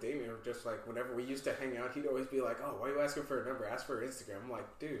talk with Damien, or just like whenever we used to hang out, he'd always be like, "Oh, why are you asking for a number? Ask for her Instagram." I'm like,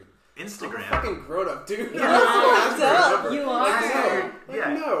 dude, I'm a Instagram. fucking grown up, dude. Yeah, Ask for a that's number. You Like, are. no. Like,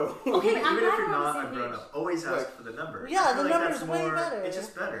 Yeah. no. Okay, Even I'm if glad you're we're on not the a same grown page. up, always ask Like- for the number. Yeah, I feel the like number's that's way more, better. It's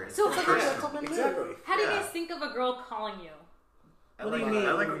just better. It's So more it's like a personal. gentleman move. Exactly. How do you Yeah. guys think of a girl calling you? I What do like, you mean?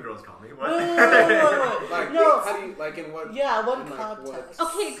 I like when girls call me. What? Wait. Like, No. how do you like in what? Yeah, what in, like, context?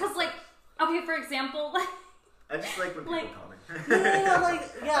 what- Okay, because like, okay, for example, I just like when people Like- call me. No, like,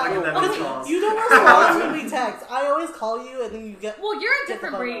 yeah. I like when that Because bitch calls. you don't respond when we text. I always call you and then you get. well, you're a Get the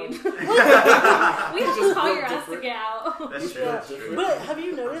different phone breed. out. We have to Just call built your ass to different. get out. That's true. Yeah. That's true. But have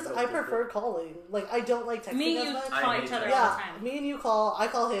you noticed? I prefer calling. Like, I don't like texting Me as and you much. call I each hate other all Yeah, the time. me and you call. I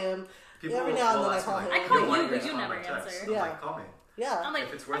call him. People Every now and will then I ask call me, him. like, I call "Yo, why you, do but guys you call never my text?" answer. I'm Yeah. like, call me. Yeah. I'm like,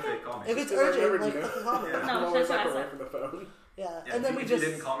 If it's worth okay. it, call me. If it's Because I urgent, already like know. fucking call me. Yeah. No, I'm always shut like your away ass from the phone. Yeah, Yeah, and then if we you just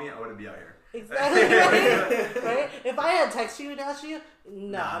didn't call me, I wouldn't be out here. exactly right. Right? If I had texted you and asked you,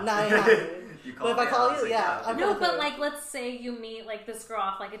 No, Nah. not haven't. You But if I me, call was you, like, yeah, I'm No, gonna but do it. like, let's say you meet like this girl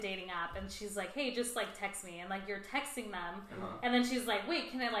off like a dating app, and she's like, "Hey, just like text me," and like you're texting them, and then she's like,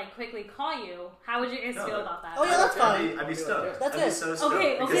 "Wait, can I like quickly call you?" How would you guys No, feel that- about that? Oh yeah, that's fine. I'd be stoked. That's I'd be it. so stoked.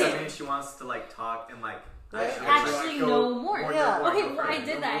 Okay, Because okay. that means she wants to like talk and like Right. Actually go know more. Yeah. Okay, go well, I further.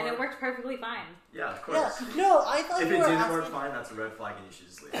 did that, and it worked perfectly fine. Yeah, of Yeah. course. No, I thought If you it were didn't asking. work fine, that's a red flag, and you should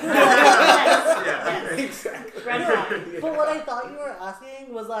just leave. Yes. Yeah. Exactly. Red flag. But what I thought you were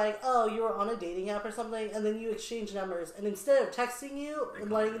asking was like, oh, you were on a dating app or something, and then you exchanged numbers, and instead of texting you They and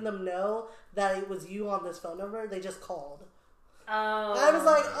called letting them know that it was you on this phone number, they just called. Oh. I was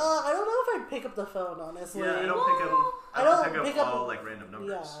like, I don't know if I'd pick up the phone, honestly. Yeah, I don't pick up. I don't pick up all like random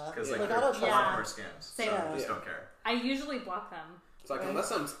numbers Yeah. because Like, like I a don't lot trust of them are them. scams. Same. So Yeah. I just Yeah. don't care. I usually block them. It's like,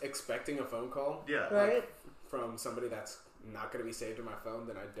 unless I'm expecting a phone call Yeah. Right? from somebody that's not going to be saved in my phone,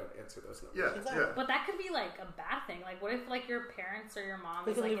 then I don't answer those numbers. Yeah. Exactly. Yeah. But that could be like a bad thing. Like, what if like your parents or your mom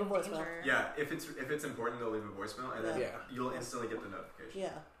They is can like leave in a voicemail. danger? Yeah. If it's important, they'll leave a voicemail, and then Yeah. you'll instantly get the notification. Yeah.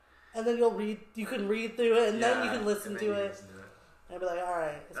 And then you can read through it, and then you can listen and then to you can it. listen to it. And be like,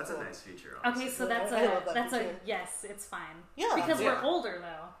 alright. That's cool. a nice feature. Okay, Honestly. so that's I love that that's a feature. yes. It's fine. Yeah. Because Yeah. we're older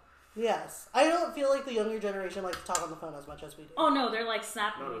though. Yes. I don't feel like the younger generation likes to talk on the phone as much as we do. Oh no, they're like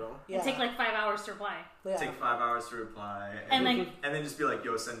snap me. Not at all. Yeah. It take like 5 hours to reply. Yeah. Take 5 hours to reply, And then and then just be like,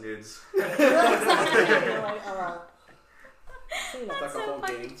 "Yo, send nudes." You're like, so, you know. It's like a so whole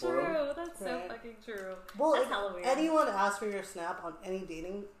fucking dating true. forum. That's so Right. fucking true. Well, That's if hella weird. anyone asks for your snap on any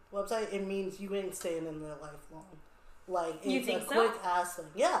dating website, it means you ain't staying in their life long. Like, You it's think a so? quick ass thing.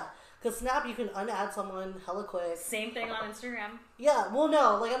 Yeah. Because Snap, you can unadd someone hella quick. Same thing on Instagram. Yeah, well,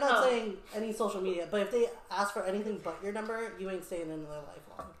 no, like, I'm not Oh. saying any social media, but if they ask for anything but your number, you ain't staying in their life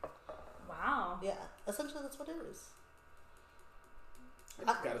long. Wow. Yeah, essentially, that's what it is.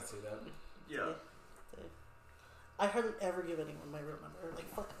 I gotta see that. Yeah. I hardly ever give anyone my real number. Like,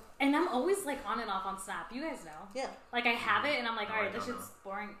 fuck. And I'm always like on and off on Snap. You guys know. Yeah. Like I have it, and I'm like, No, all I right, this don't shit's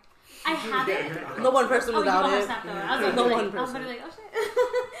boring. I have it. The one person Oh, you without don't have it. Snap though. I was like, The wait, one I was person. gonna be like, oh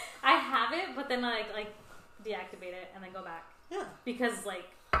shit. I have it, but then I like deactivate it and then go back Yeah. because like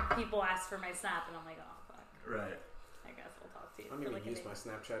people ask for my Snap, and I'm like, oh fuck. Right. I guess we'll talk to you. I don't for, even like, a use day. my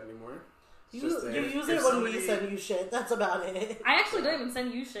Snapchat anymore. It's You just there. use If it when somebody- we send you shit. That's about it. I actually don't even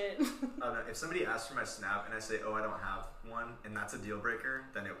send you shit. No, if somebody asks for my Snap and I say, "Oh, I don't have one," and that's a deal breaker,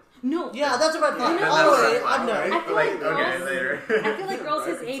 then it. No. Yeah, that's a red flag. Yeah, All that's the a way. red flag, I'm no. right? I feel Like, like okay, girls. later. I feel like girls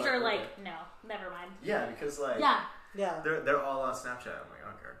his Right, age are exactly. like, no, never mind. Yeah, because like Yeah. Yeah. they're all on Snapchat. I'm like, I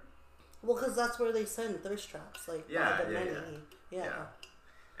don't care. Well, because that's where they send thirst traps. Like, Yeah, by the yeah, many. Yeah.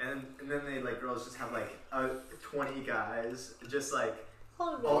 And then they like girls just have like 20 guys just like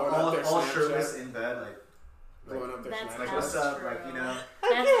Oh, Blowing up all their Snapchat. shirtless in bed Blowing up their That's Snapchat. like hella what's up, true. like, you know. I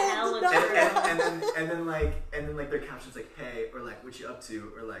That's can't hella deny true. it. And then like their captions like, "Hey," or like, "What you up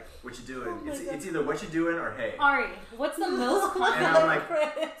to?" or like, "What you doing?" Oh my God. It's either "What you doing" or "Hey." Ari, what's the most And common? I'm like,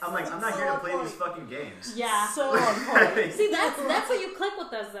 Chris, I'm not so here to on play point. these fucking games. Yeah. So on point. See, that's what you click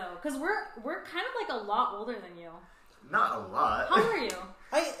with us though, because we're kind of like a lot older than you. Not a lot. How old are you?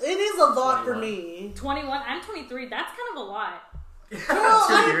 It is a lot for 21. me. 21. I'm 23. That's kind of a lot. Girl, 2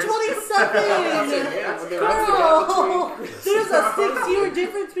 I'm years. 27. Yeah, well, then Girl, I was there's a 6-year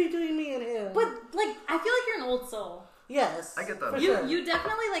difference between me and him. But like, I feel like you're an old soul. yes, I get that. for You sure.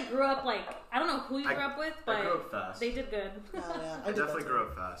 definitely like grew up like I don't know who you I- grew up with, I but grew up fast. they did good. Oh, yeah, I did that definitely too. grew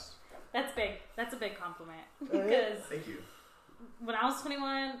up fast. That's big. That's a big compliment. Really? Because Thank you. when I was 21,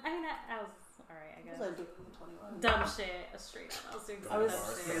 I mean I was alright. I What guess was I doing at 21? dumb shit. Straight up, I was doing I some was- dumb I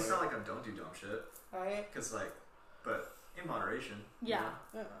mean, shit. it's not like I don't do dumb shit, Alright. cause like, but in moderation. Yeah,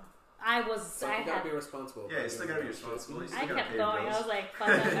 Yeah. I was. So I you gotta had. be responsible. Yeah, you still gotta be responsible. You still I gotta kept pay your going. I bills. was like, fuck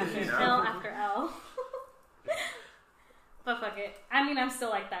F after You know? L after L. But fuck it. I mean, I'm still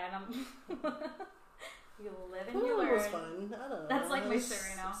like that, and I'm. You live and you 21 was learn. fun. I don't know. That's like my It's- shit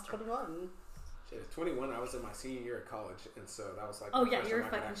right now. It's 21. Shit, at 21, I was in my senior year of college, and so that was like Oh, the yeah, first you were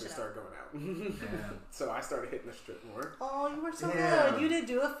time I could fucking actually shit start going out. Damn. So I started hitting the strip more. Oh, you were so Damn. good. You didn't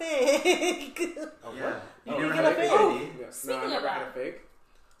do a fake. Oh, Yeah. what? You Oh, didn't I get a had fake? ID. Oh, Yes. No, I speaking never of had a that. fake.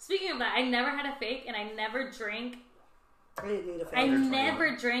 Speaking of that, I never had a fake, and I never drank. I didn't need a fake. I Under 21.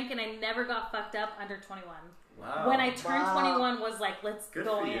 never drank, and I never got fucked up under 21. Wow. When I turned Wow. 21, was like, let's Good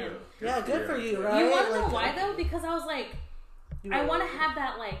go for in. you. Yeah, good for you, right? You want to know Like, why though? Because I was like, you I were- want to have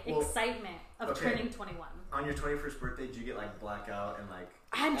that like Well, excitement of okay. turning 21. On your 21st birthday, did you get like blackout and like?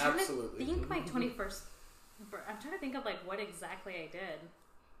 I'm trying Absolutely. to think my 21st. I'm trying to think of like what exactly I did.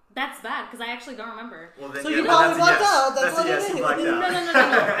 That's bad because I actually don't remember. Well, then, So yeah, you then probably that's a blacked yes. out. That's what a yes. it You is. blacked No.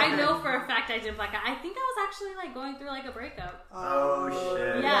 out. I know for a fact I did black out. I think I was actually like going through like a breakup. Oh,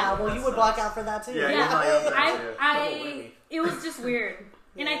 shit. Yeah. Well, That you would black sucks. out for that too. Yeah, Yeah, you're black out for that too. I it was just weird,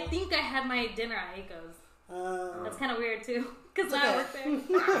 and I Yeah. think I had my dinner at Aiko's. That's kind of weird too, because It's now I okay. work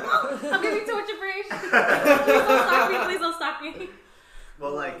there. I'm giving too much information. Please don't stop me. Please don't stop me.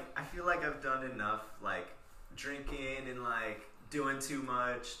 Well, like, I feel like I've done enough, like, drinking and, like, doing too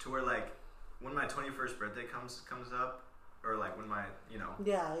much to where, like, when my 21st birthday comes up, or, like, when my, you know,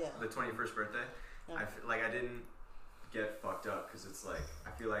 Yeah. the 21st birthday, Yeah. I feel like I didn't get fucked up because it's, like,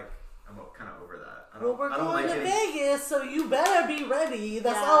 I feel like I'm kind of over that. Well, we're I don't going like to getting... Vegas, so you better be ready.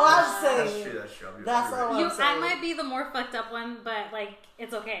 That's Yeah. all I'm That's saying. true, that's true. I'll be That's ready. all You, I'm I saying. might be the more fucked up one, but like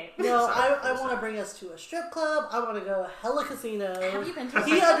it's okay. No, I Sorry. want to bring us to a strip club. I want to go hella casino. Have you been to a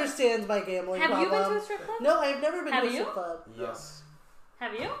He strip club? understands my gambling Have you problem. been to a strip club? No, I've never been Have to a you? strip club. Yes.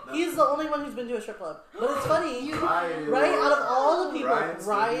 Have you? No. He's the only one who's been to a strip club. But it's funny, You- right? Out of all the people, Ryan's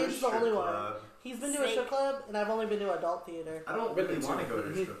Ryan's the been to a only strip one. club. He's been to a strip club, and I've only been to adult theater. I don't Been really to want to two. go to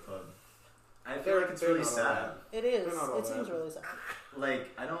a strip club. I feel They're- like it's they're really not all sad. that. It is. They're not all It seems that. really sad. Like,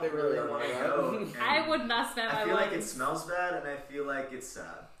 I don't They really really are want to not go. bad. and I would not spend my I feel like it money. smells bad, and I feel like it's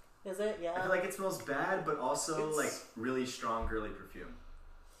sad. Is it? Yeah. I feel like it smells bad, but also It's- like really strong girly perfume.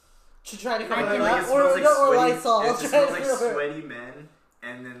 To try to I cover feel it like up, it smells like or sweaty. Lysol. It just Try smells to like cover it. sweaty men,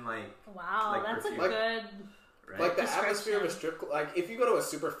 and then like Wow, like that's a perfume. good. right. Like the Description. atmosphere of a strip club, like if you go to a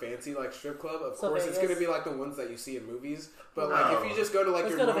super fancy like strip club, of So course it's Vegas. gonna be like the ones that you see in movies. But No. like if you just go to like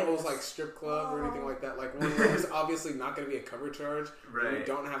Let's your go to normal Vegas. like strip club or anything like that, like one where there's obviously not gonna be a cover charge, and you Right.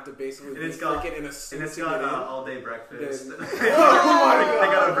 don't have to basically And be it's got- freaking in a suit and it's to got get in. all day breakfast. Then- They Oh my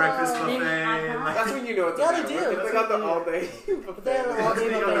God. got a breakfast Oh. buffet. Maybe and, like, That's when you know it's Yeah, a they bad do. one. If That's they got the what they all do. day They have an all day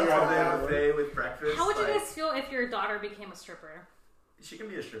they got buffet. an all day Yeah. buffet with breakfast. How would you like, guys feel if your daughter became a stripper? She can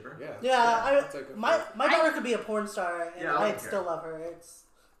be a stripper. Yeah. Yeah, That's like a- my daughter could be a porn star, and Yeah, I I'd don't still care. love her. It's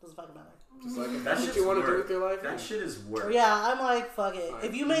doesn't fucking matter. Just like if That that's what shit's you want to do work. with your life. That shit is work. Yeah, I'm like, fuck it. Fine.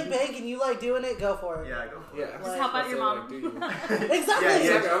 If you make bank and you like doing it, go for it. Yeah, go for Yeah. it. Just Like- help out your That's mom. like, do you? Exactly.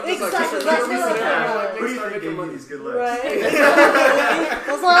 Yeah, Exactly. I'm just like, Exactly. just That's like, what I'm Yeah. saying. Who do you Start think making gave you money. these good looks? Right.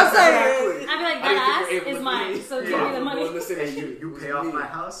 That's what I'm saying. Exactly. I'd be like, I didn't that think you're ass able is to mine, do so it. give me Yeah. the money. Well, listen, Hey, it you was pay off me. my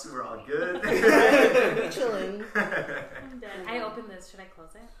house, we're all good. Be chilling. I'm dead. I opened this. Should I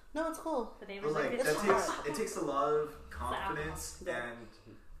close it? No, it's cool. The neighbors But are like good. It's that hard. takes it takes a lot of confidence Yeah. and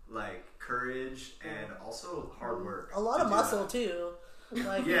like courage and also hard work. A lot to of do muscle that. too.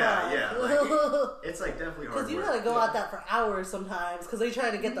 Like yeah, like, it's like definitely hard Because you work. gotta go out that for hours sometimes. Because they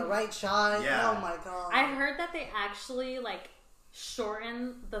try to get the right shot. Yeah. Oh my god. I heard that they actually like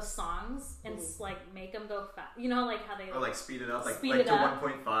shorten the songs and like make them go fast. You know, like how they Or like speed it up, like Speed like it to up.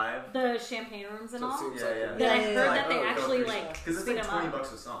 1.5. the champagne rooms and So it all. seems Yeah, like yeah. That Yeah, I yeah, heard yeah. that they Like, actually go like because it's speed like them up.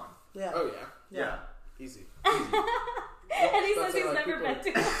 $20 a song. Yeah. Oh yeah, Yeah. easy. And he That's says he's how, like, never people-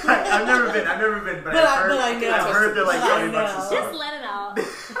 been to. I've never been, but, But I've I know. heard they're like But I $20 a know. song. Just let it out.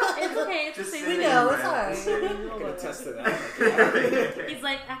 It's okay. It's Just the say same. We that know, you it's ran. alright. I can attest to that. Like, yeah. He's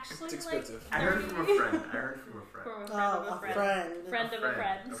like actually It's like expensive. I heard from a 30. friend. I heard from a friend. From a friend Oh, of a a friend. friend. Friend of a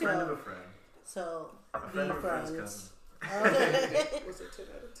friend. A friend of a friend. So, A friend be of a friend's friends. cousin. Okay. Was it 10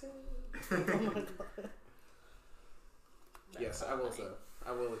 out of 10? Oh my god. Yes, I will.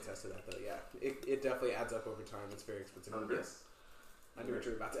 I will attest to that. Though, yeah, it definitely adds up over time. It's very expensive. Okay. Yes, I knew what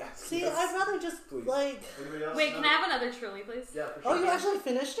you were about to ask. See, Yes. I'd rather just, Please. like... Anybody else? Wait, can I have another truly, please? Yeah, for Oh, sure. you actually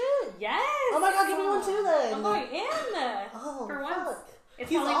finished it? Yes. Oh my god, give me one too then. I'm going in. Oh, For once. fuck. It's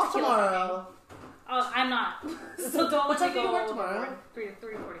He's only off tequila for me. tomorrow. Oh, I'm not. So don't What let me time do you go work tomorrow?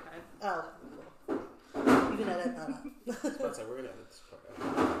 3:45. Oh, cool. You can edit that out. Let's say we're gonna edit this part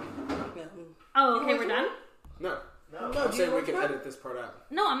out. Yeah. Oh, okay, You we're work done. No, No, No, I'm do you saying we work can tomorrow? edit this part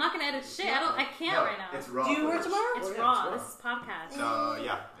out. No, I'm not gonna edit shit. I can't no, right now. It's raw. Do you work footage. tomorrow? It's Oh, yeah, raw. it's This is podcast.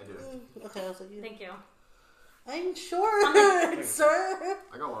 Yeah, I do. Okay, I was like, yeah. Thank you. I'm short, sir.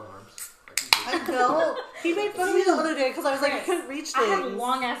 I got long arms. I know. He made fun of me the other day because I was like, I Chris, couldn't reach I things. have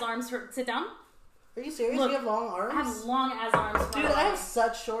long ass arms. For sit down. Are you serious? Look, you have long I arms? have long ass arms. For Dude, my I have body.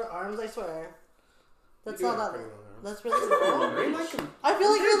 such short arms, I swear. That's You do not have that pretty long arms. That's really long. Are you like a- I feel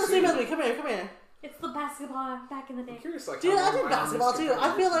like you're the same as me. Come here, come here. It's the basketball back in the day. I'm curious, like, Dude, how I long did my arms basketball too. compare I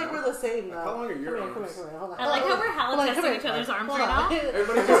to feel yours like now. we're the same now. How long are your come arms? Here, come here, hold on. I like how we're hella Hold on, testing come each here. other's arms Hold right on. now.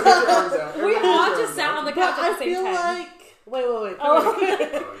 Everybody just get your arms out. We Everybody all get your just arms sat out. on the But couch at I the same feel time. like... Wait. Oh. Oh,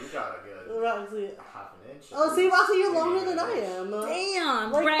 you got a good Roxy. half an inch. Oh, see, Roxy, you're Maybe longer even than an I inch. am.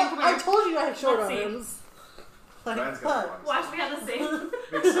 Damn. Like, Bryan, fuck, come I here. told you I have short Let's see. arms. Like, Brian's got fuck. the Watch me have the same.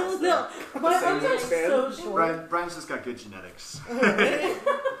 Makes sense. No, my Same arms are wingspan. so short. Brian's just got good genetics.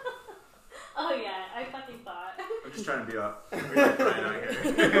 Oh yeah, I fucking thought. I'm just trying to be up. We're like Brian out here.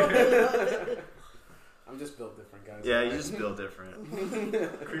 I'm just built different, guys. Yeah, you just build different.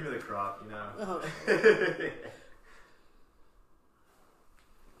 Cream of the crop, you know. Oh.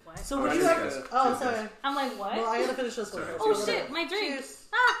 What? So Oh, would I you just ever? gotta- Oh, cheers, sorry. guys. I'm like, what? Well, I gotta finish this one Sorry. first. Oh So shit, my drink. Cheers.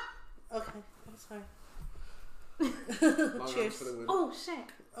 Ah! Okay, I'm sorry. Long arms Cheers. for the win. Oh shit.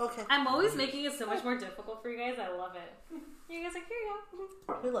 Okay. I'm always making it so much more difficult for you guys. I love it. You guys are like, here you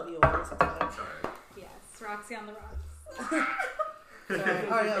go. We love you always. It's fine. Sorry. Yes, Roxy on the rocks. Sorry.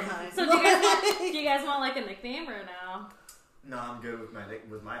 Ariana, hi. So do you guys want like a nickname or no? No, I'm good with my name.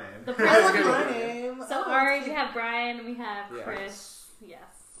 The I love first- my name. So Oh, Ari, it's we have Bryan, we have Yeah. Chris. Yes.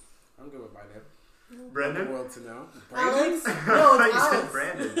 I'm good with my name. The Brendan? world to know. Alex? Brandon? No, I it's thought you Alex. said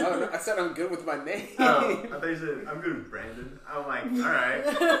Brandon. Oh, no, I said I'm good with my name. Oh, I thought you said I'm good with Brandon. I'm like,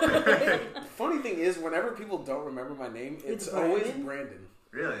 alright. Funny thing is, whenever people don't remember my name, it's It's always Brandon? Brandon.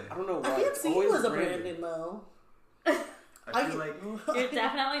 Really? I don't know why. I can't it's see you always as a Brandon though. I feel like You're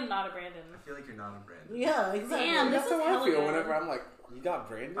definitely not a Brandon. you're not a Brandon. Yeah, exactly. Damn, That's this is how I hella feel good. whenever I'm like, you got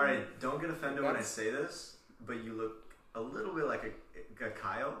Brandon? Alright, don't get offended when I That's- say this, but you look a little bit like a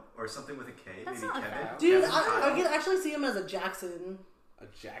Kyle or something with a K. That's Maybe not Kevin. Kyle. Dude, Kevin I Kyle. can actually see him as a Jackson. A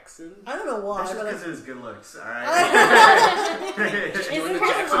Jackson? I don't know why, That's just but because of his good looks, alright? Isn't the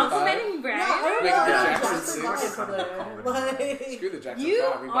Chris Jackson complimenting yeah, I Brian? don't Make know. the I know Jackson Jackson six. vibes from there. Screw the Jackson You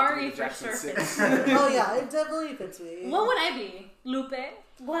 5. We about to already get the for Jackson sure 6. Like, oh yeah, it definitely fits me. What would I be? Lupe?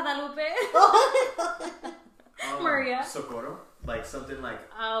 Guadalupe? Maria. Socorro? Like something like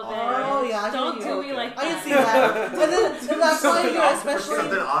Oh, Oh, yeah, I Don't think do you- me like I that. can see that. And that's why you're something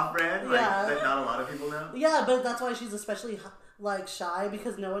especially. off-brand, like Yeah. that not a lot of people know. Yeah, but that's why she's especially like shy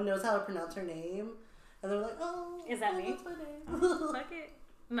because no one knows how to pronounce her name, and they're like, "Oh, Is that yeah, me? That's my name." Fuck it.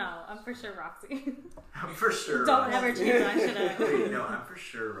 No, I'm for sure Roxy. I'm for sure. Don't Roxy. ever change my shit up. Wait, no, I'm for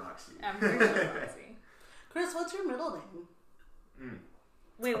sure Roxy. I'm for sure Roxy. Chris, what's your middle name?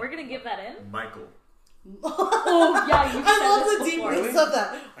 Wait, we're gonna give that in? Michael. Oh, yeah, you said I love this the before. deepness of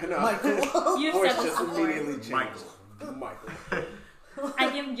that. I know. Michael. You've Voice said this just before. immediately changed. Michael. Michael.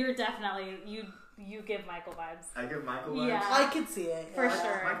 I give, you're definitely, you give Michael vibes. I give Michael vibes. Yeah. I could see it For yeah.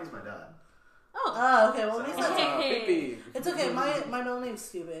 sure. Michael's my dad. Oh, Oh, okay. Well, at least So- that's Hey. it's okay. My middle name's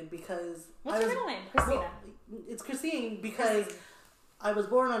stupid because what's I your was, middle name? Christina. well, it's Christine because I was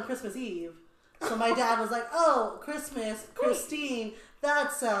born on Christmas Eve. So my dad was like, "Oh, Christmas, Christine.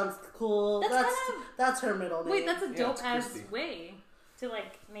 That sounds cool. That's That's her middle name." Wait, that's a Yeah, dope it's ass Christy. way to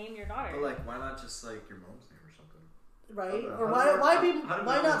like name your daughter. But like, why not just like your mom's name or something? right. How Or does why that- why be how do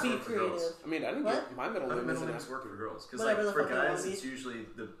why middle not names be work for girls? creative? I mean, I didn't What? get my middle How do name middle isn't names a- work for girls? Because Whatever like the for fuck they guys, want it's to be. usually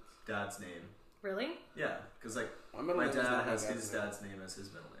the dad's name. Really? Yeah, because like My middle my name is not dad my has dad's his name. dad's name as his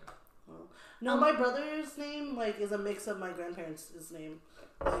middle name. No, my brother's name like is a mix of my grandparents' name,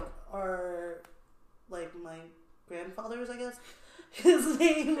 like are like my grandfather's, I guess. His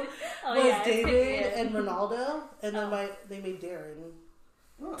name Oh was yeah, it's David David. and Ronaldo, and then Oh. they made Darren.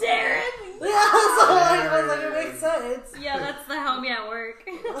 Oh. Darren. Yeah, so like, I was like, it makes sense. Yeah, that's the homie at work.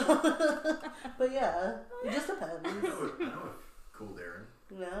 But yeah, it just depends. I know a cool Darren.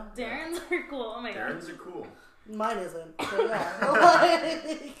 You know, Darren's are cool. Oh my god. Darren's are cool. mine isn't. But yeah,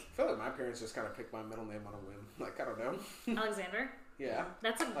 I feel like my parents just kind of picked my middle name on a whim. Like, I don't know. Alexander. Yeah.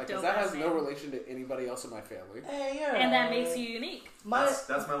 That's a Like, 'cause dope that ass has name. no relation to anybody else in my family. hey, you're And that right. makes you unique. my.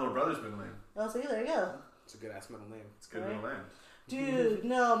 That's my little brother's middle name. Oh, see, there you go. It's a good ass middle name. It's a good Right. middle name. Dude,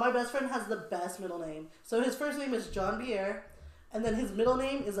 no, my best friend has the best middle name. So his first name is John Pierre, and then his middle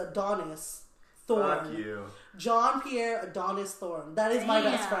name is Adonis Thorn. Fuck you. John Pierre Adonis Thorn. That is my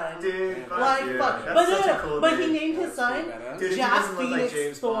best Damn. friend. Dude, fuck Like, you. fuck. That's But such no, a cool but he name. named his That's son pretty badass. Dude, if he Jack doesn't look like Phoenix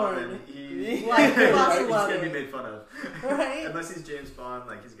James Thorn. Bond, then he, Like, he's fucking love gonna be it. made fun of. Right? Unless he's James Bond,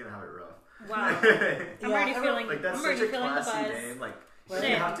 like he's gonna have it rough. Wow. I'm Yeah, already I feeling. Like that's I'm such already a feeling the classy buzz. name. Like Right.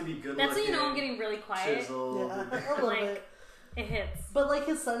 you have to be good That's how looking. you know I'm getting really quiet. chiseled. Yeah, a little Like- bit. It hits. But like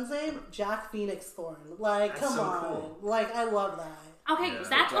his son's name, Jack Phoenix Thorn. Like, That's come so on. cool. Like, I love that. Okay, Yeah. that's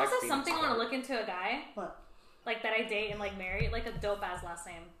Jack also Phoenix something I want to Thorn. look into a guy What? like that I date and like marry, like a dope ass last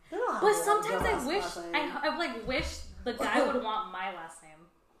name. They don't have But a sometimes dumbass I wish last name. I like wish the guy would want my last name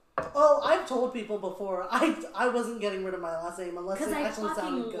Oh, I've told people before I wasn't getting rid of my last name unless because it I actually sounded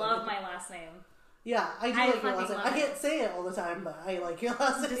fucking good. love my last name. Yeah, I do I like your fucking last name. love I it. can't say it all the time, but I like your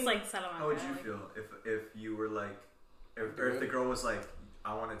last name. Just like set on my How would you mind. feel if you were like, if the girl was like,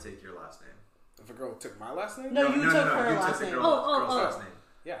 I want to take your last name? If a girl took my last name, No, you took her you last took the name. girl's Oh. last name.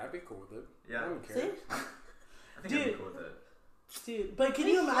 yeah, I'd be cool with it. Yeah. I don't care. See? I think I'd Dude. be cool with it. Dude, but can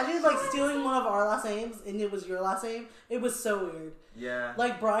you imagine like stealing one of our last names and it was your last name? It was so weird. Yeah.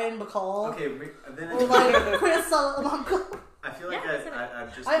 Like Brian McCall. Okay, then Or like Chris Salamanca. I feel like Yeah,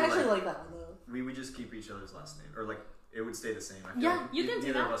 I'd just I be actually like, like that one though. we would just keep each other's last name, or like it would stay the same. I feel Yeah, like you can do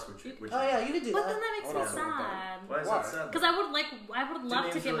neither that. of us would choose. Oh yeah, you could do But that. then that makes I me would also want sad. Why is Why? that sad? Because I would love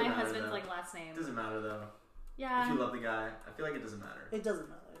to names get really my matter, husband's though. like last name. It doesn't matter though. Yeah. If you love the guy, I feel like it doesn't matter. It doesn't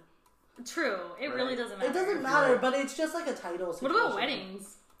matter. True. It Right. really doesn't matter. It doesn't feel matter, like- but it's just like a title What situation. about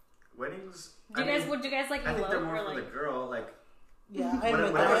weddings? Weddings. Would you guys like I think they're elope more or for the like? girl. Like Yeah, I Whatever-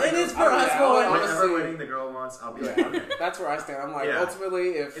 admit whatever that. the It is girl- for Oh, us yeah, going. honestly- whatever wedding the girl wants, I'll be like, Yeah, okay. that's where I stand. I'm like, Yeah. ultimately,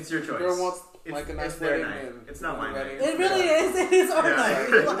 if It's your the choice. girl wants It's- like a nice it's their wedding, night. then It's not my wedding. night. It really Yeah. is. It is our Yeah.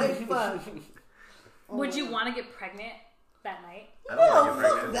 night. Like, fuck. Oh Would my you God. want to get pregnant that night? I don't No, like it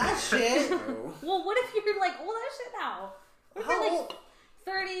fuck pregnant. that shit. No. Well, what if you're like old as shit now? What if How you're like old?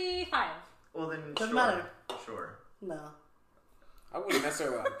 35? Well then, Doesn't sure. matter. Sure. No, I wouldn't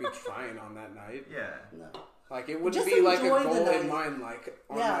necessarily like be trying on that night. Yeah. no. Like it wouldn't Just be like a enjoy the goal night. in mind. Like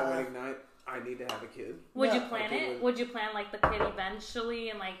on Yeah. my wedding night, I need to have a kid. Would Yeah. you plan Like, it it? would- Would you plan like the kid eventually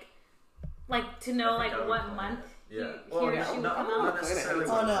and like to know I think like I would what plan month it. Yeah. he or she would not, come not out? necessarily.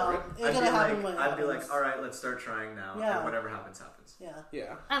 Oh, Oh no, for it. it's I'd gonna be happen like, when it I'd be happens. like, all right, let's start trying now. Yeah. And whatever happens, happens. Yeah.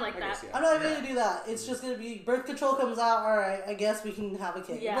 Yeah, I like that. guess, yeah. I'm not even Yeah. gonna do that. It's just gonna be birth control comes out. All right, I guess we can have a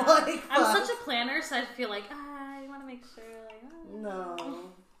kid. Yeah. Like, I'm fuck. such a planner, so I feel like I want to make sure. Like, No.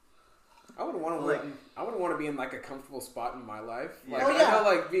 I would want to Like- I would want to be in like a comfortable spot in my life. Yeah. Like Oh, yeah. I know,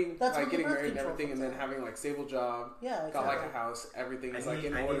 like being That's like when the getting birth married and control everything, and comes then out. having like stable job, Yeah. got like a Exactly. house, everything is I like need,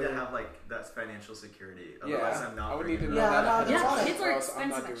 in I order. need to have like that financial security. Yeah, Otherwise, I'm not. I would need to bringing know Yeah, that. no, ahead of that's yeah, fine. time, kids or are else I'm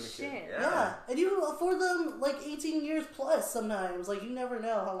not expensive doing as a kid. shit. Yeah. Yeah, and you afford them like 18 years plus sometimes. Like you never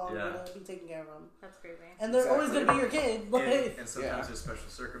know how long Yeah. you're gonna be taking care of them, That's crazy. and they're always Exactly. gonna be your kid. Like And sometimes Yeah. there's special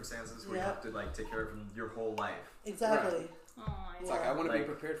circumstances where Yeah. you have to like take care of them your whole life. exactly. Oh, It's Yeah. like I want to be Like-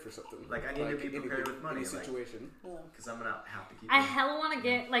 prepared for something. like, I need to be prepared anything, with money, any like- situation. Yeah. Because I'm gonna have to keep. I them. hella want to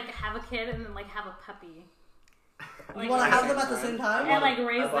get like have a kid and then like have a puppy. You want to at have the them same at the time. same I time? And, bought like,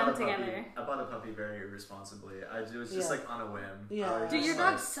 raise I bought them a puppy. together. I bought a puppy very irresponsibly. It was just Yeah. like on a whim. Yeah. I was Dude, just your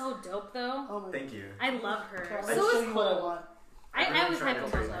like, dog's so dope though. Oh my. Thank you. I love her. God, So I'll show is you what I Cole. want. I was trying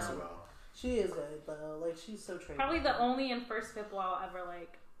hyping to her raise though. as well. She is good though. Like she's so trained. Probably the only and first pitbull I'll ever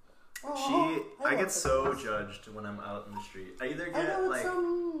like. Oh, I love get so pickles. judged when I'm out in the street. I either I get know it's like so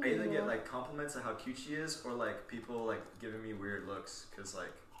mean. I either get like compliments of how cute she is, or like people like giving me weird looks because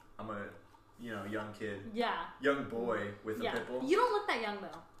like I'm a young kid, Yeah. young boy with a Yeah. pit bull. You don't look that young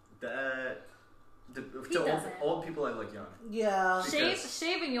though. To doesn't. old people, I look young. Yeah. Because-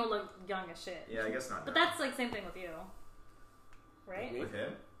 Shave and you'll look young as shit. Yeah, I guess not. But now. that's like same thing with you, right? Me? with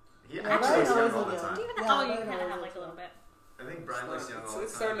him. He Yeah, actually Ryan looks young always all look the young. time. Even Yeah, oh, you Ryan kind of always have looks like a little young. bit. I think Brian looks young all the time.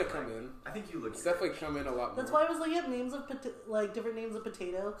 It's starting to but, come like, in. I think you look. It's definitely come in a lot more. That's why I was looking up names of like different names of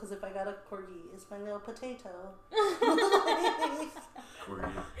potato. Because if I got a corgi, it's my little potato.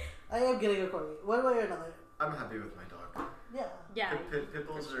 Corgi. I am getting a corgi. One way or another. I'm happy with my dog. Yeah. Yeah. Pit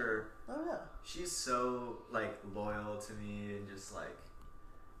bulls are. Oh yeah. She's so like loyal to me and just like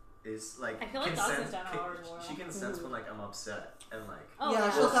is like. I feel like dogs in general are loyal. She can sense when like I'm upset and like Oh, Yeah,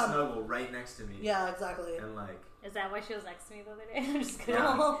 yeah. she'll she'll come. snuggle right next to me. Yeah. Exactly. And like Is that why she was next to me the other day? I'm just kidding.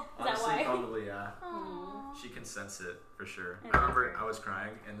 yeah, Is that honestly, why? probably yeah. Aww. She can sense it for sure. I I love remember her. I was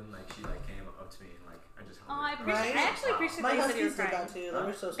crying and then like she like came up to me and like I just held Oh, her. I appreciate. Right? I actually appreciate My that you said you were huskies did crying. that too. They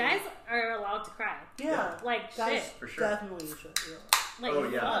were so sweet. Guys are allowed to cry. Yeah. Like Guys, shit. For sure. definitely should. Yeah. Like Oh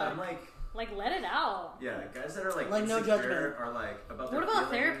yeah, fuck. I'm Like let it out. yeah, guys that are like Like, no insecure judgment. are like about their What about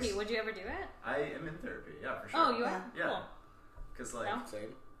feelings. therapy? Would you ever do it? I am in therapy, yeah, for sure. Oh, you Yeah. are. Yeah. Cool. Because like No?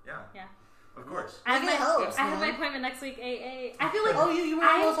 Same. yeah, Yeah. of course. I have Like, it my helps, I have my man. appointment next week. AA. I feel like Oh, you were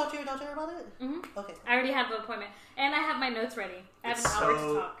I- able to talk to your doctor about it? Mhm. Okay. I already have the appointment, and I have my notes ready. I have It's an hour to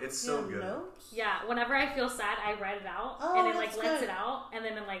so talk. it's so You good. have notes? Yeah, whenever I feel sad, I write it out, Oh, and it like that's lets good. it out, and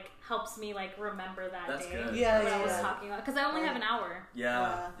then it like helps me like remember that That's day good. Yeah, what yeah, I was yeah. talking about. Because I only have an hour, Yeah, I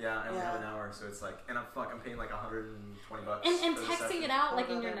only have Yeah. an hour, so it's like, and I'm paying like $120. and for the texting session. it out like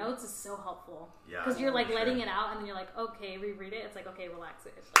in Oh, your okay. notes is so helpful. Yeah, Because you're like for letting sure. it out, and then you're like, okay, reread it. It's like, okay, relax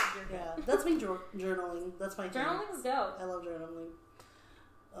it. It's like, you're good. Yeah. That's me journaling. That's my thing. Journaling is dope. I love journaling.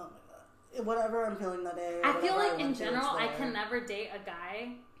 Oh my god. Whatever I'm feeling that day. I feel whatever like in went through, general, it's I there. can never date a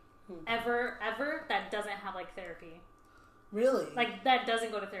guy Hmm. ever that doesn't have like therapy. Really? Like that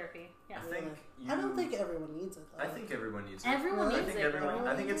doesn't go to therapy. Yeah. I think I don't think everyone needs it though. I think everyone needs it. Everyone Really? I needs think it. everyone. bro.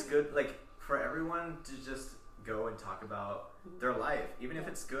 I think it's good, like for everyone to just go and talk about their life, even if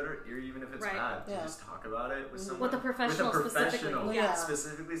it's good or even if it's Right. bad. To Yeah. just talk about it with Mhm. someone. With a professional specifically. professional, Yeah.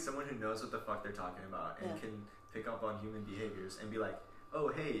 specifically someone who knows what the fuck they're talking about and Yeah. can pick up on human behaviors and be like, oh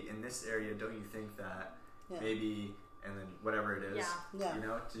hey, in this area, don't you think that Yeah. maybe, and then whatever it is, Yeah. Yeah. you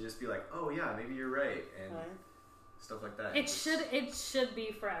know, to just be like, oh yeah, maybe you're right, and Right. stuff like that. It should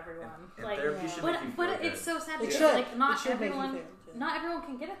be for everyone. And Like, therapy should but make you feel but good. it's so sad It because should. like It not should make you everyone feel good. not everyone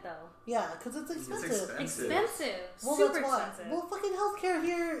can get it though. Yeah, because it's expensive. Expensive. Well, Super that's why. expensive. Well, fucking healthcare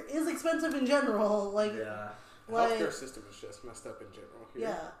here is expensive in general. Like, Yeah. The like healthcare system is just messed up in general. Here.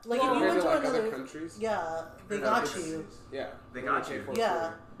 yeah, like Well, if you Compared went to to like other another, countries, yeah, they Compared to got other you. countries, yeah, They we got pay you. for it Yeah.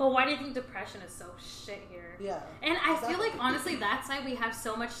 free. But why do you think depression is so shit here? Yeah, And I feel Exactly. like honestly that's why we have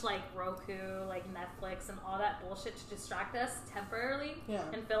so much like Roku, like Netflix and all that bullshit to distract us temporarily yeah.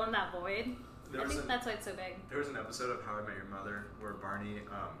 and fill in that void. There I was think an- that's why it's so big. There was an episode of How I Met Your Mother where Barney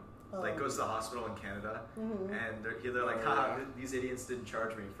like Oh. goes to the hospital in Canada, Mhm. and they're like, Oh, haha, yeah. these idiots didn't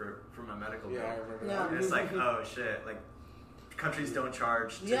charge me for my medical bill. Yeah, I remember Yeah. that. And it's like, oh shit, like countries don't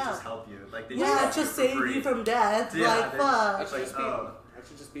charge to Yeah. just help you. Like they Yeah, just, just help save for you free. from death. Yeah, Like, they- fuck. That should Like, just be. oh. That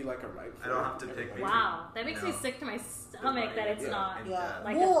should just be like a right. I don't have to take everybody. Wow. That makes me No. sick to my stomach that it's Yeah. not. And, Yeah.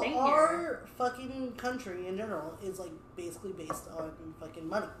 Like a well, thing here. our fucking country in general is like basically based on fucking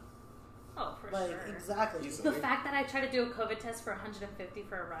money. Oh, for Like, sure. exactly. Easily. The fact that I tried to do a COVID test for $150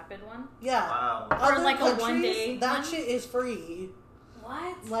 for a rapid one. Yeah. Wow. Other like a countries, one-day that one? shit is free.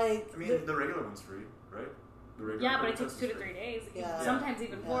 What? Like, I mean, the regular one's free, right? The regular Yeah, but it COVID takes test 2 is to free. 3 days. Yeah. Sometimes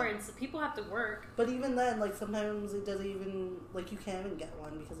even Yeah. more, and so people have to work. but even then, like sometimes it doesn't even like you can't even get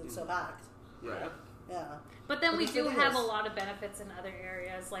one because it's so packed. Yeah. Yeah. But then But we it's do have a ridiculous. lot of benefits in other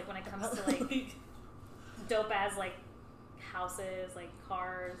areas, like when it comes to like dope as like houses, like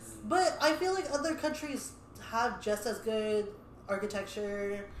cars. But I feel like other countries have just as good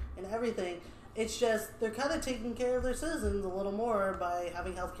architecture and everything. It's just they're kind of taking care of their citizens a little more by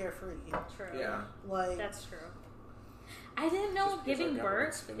having healthcare free. True. Yeah. Like, That's true. I didn't know Just because giving our government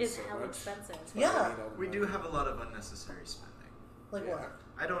birth spends is so hell much. expensive. That's why Yeah. need all the We money. do have a lot of unnecessary spending. like Yeah. what?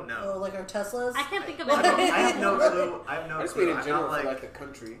 I don't Oh, know. like our Teslas. I can't think of Like- I anything. have no clue. I have no I just clue. mean in I'm general not for like like the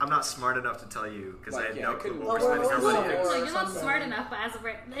country. I'm not smart enough to tell you because Like, I have yeah, no I clue couldn't- what Oh, we're spending our we're money little on. more. So you're not Something. smart enough, but as of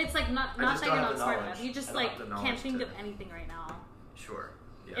right, it's like not I not just that don't you're have not the smart knowledge. enough. You just I don't like have the can't knowledge think to- of anything right now. Sure.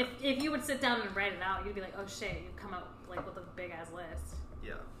 Yeah. If you would sit down and write it out, you'd be like, oh shit, you come up like with a big ass list.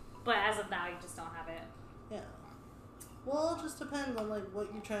 Yeah. But as of now, you just don't have it. Yeah. Well, it just depends on like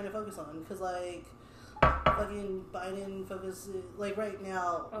what you're trying to focus on, because like fucking Biden focuses like right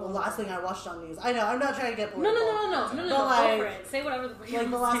now. Oh. The last thing I watched on news, I know I'm not trying to get No, no, political. no, no, no, no, no, But, no. like- Go for it. Say whatever the fuck you Like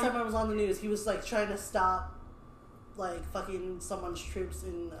the want to last say. time I was on the news, he was like trying to stop like fucking someone's troops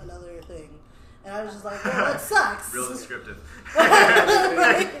in another thing, and I was just like, well, that sucks. Real descriptive.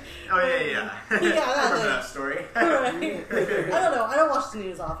 Like, Oh yeah, yeah. Yeah, I remember that that story. right. I don't know. I don't watch the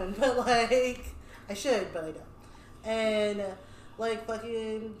news often, but like I should, but I don't. And like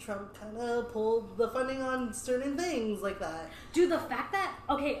fucking Trump kind of pulled the funding on certain things like that. Dude, the fact that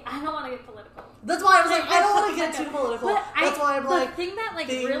okay, I don't want to get political. That's why I was like, I don't want to get too political. But That's why I'm the like, thing that like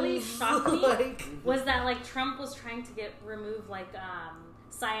things, really shocked me like, was that like Trump was trying to remove like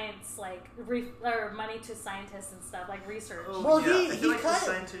science like or money to scientists and stuff like research. Oh, Well, yeah. he- I feel he like cut- the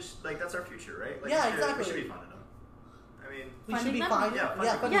scientists, like that's our future, right? Like, Yeah, we should, exactly. We should be funding them. I mean, we should Funding be them? fine. Yeah, funding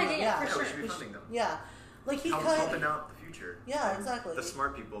Yeah, them. funding Yeah, them, yeah, for yeah, sure. we should be We should- funding them. Yeah, like he Helping cut. out the future. Yeah, exactly. The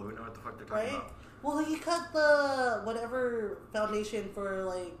smart people who know what the fuck they're talking Right? about. Well, he cut the whatever foundation for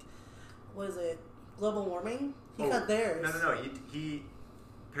like, what is it? Global warming. He Oh, cut theirs. No. He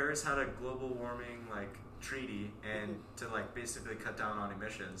Paris had a global warming like treaty and to like basically cut down on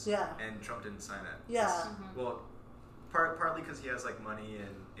emissions. Yeah. And Trump didn't sign it. Yeah. Mhm. Well, partly because he has like money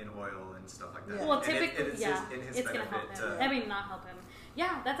in oil and stuff like that. Yeah. Well, And typically, it's yeah, in his it's gonna benefit help him. to- I mean, not help him.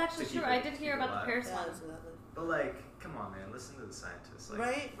 Yeah, that's actually To true. keep I it- did keep hear it about the alive. Paris Yeah, one. exactly. But like, come on, man, listen to the scientists. Like,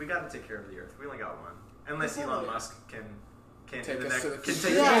 Right? we got to take care of the Earth. We only got one. Unless Yeah. Elon Musk can Take do the us next, to the- can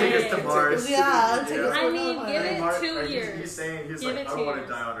take, Yeah, take yeah, us to yeah. Mars. Yeah, take Yeah. us I to mean, another give one. it Mark- 2 like, years. He's saying Give like, it I 2 don't want years.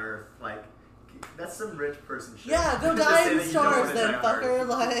 to die on Earth. Like, that's some rich person shit. Yeah, go To just die say in that you don't stars wanna then, die on fucker. Earth.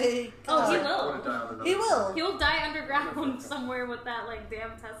 Like, Oh, he God. will. I wanna die on another He will. planet. He'll die underground somewhere with that like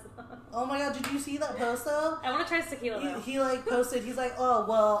damn Tesla. Oh my god, did you see that post though? I want to try tequila though. He like posted. He's like, oh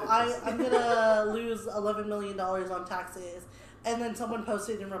well, I'm gonna lose $11 million on taxes, and then someone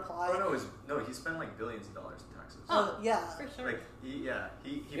posted in reply. Oh no, he spent like billions of dollars in taxes. Oh, yeah. for sure. Like he Yeah.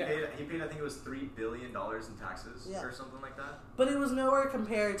 paid I think it was $3 billion in taxes Yeah. or something like that. But it was nowhere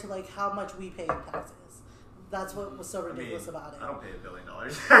compared to like how much we pay in taxes. That's what was so I mean, ridiculous about it. I don't pay $1 billion. No,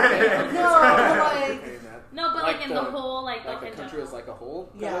 like- Paying that. No, but like in the whole like like the in country general. as like a whole,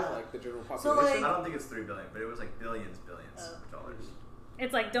 kind Yeah. of, like the general So, population. like- I don't think it's $3 billion, but it was like billions Oh. of dollars.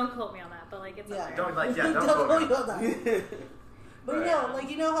 It's like don't quote me on that, but like it's Yeah. up there. Don't like don't Don't quote quote me. you on that. But Right. no, like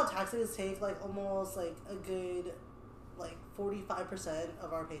you know how taxes take like almost like a good like 45%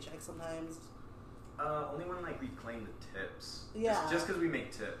 of our paycheck sometimes. Only when like we claim the tips. Yeah. Just because we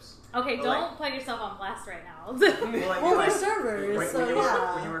make tips. Okay, But, don't put yourself on blast right now. Well, we're servers, so when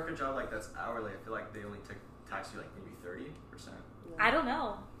yeah. you work a job like that's hourly, I feel like they only tax you like maybe 30%. I don't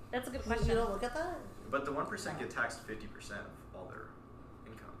know. That's a good question. You don't look at that? But the 1% get taxed 50% of all their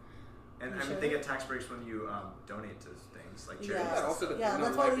income, and You I mean sure? they get tax breaks when you donate to things like charities. Yeah. and also stuff. Yeah, depends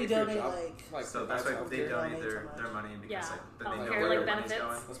that's on, why we if your donate, job, like- So that's provides why they healthcare. donate Donate their, so much. their money because Yeah. like then they know Healthcare, where like their money's benefits.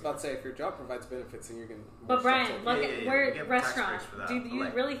 going. I was about to say, if your job provides benefits, and you can. But Brian, structure- look Yeah, at yeah, we're we get tax restaurant. breaks for that, Do but, you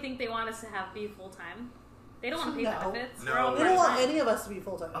like- really think they want us to have be full time? They don't want to pay No. benefits. No. We're all They don't want part-time. any of us to be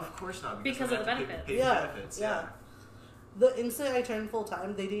full time. Of course not Because they of have the to benefits. pay Yeah, benefits. yeah. The instant I turned full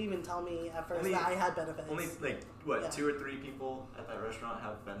time, they didn't even tell me at first Only- that I had benefits. Only like what Yeah. 2 or 3 people at that restaurant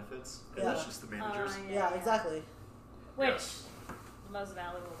have benefits, and Yeah. that's just the managers. yeah, exactly. Which the most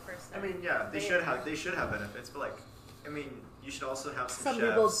valuable person. I mean, yeah, they should have benefits, but like, I mean, you should also have some Some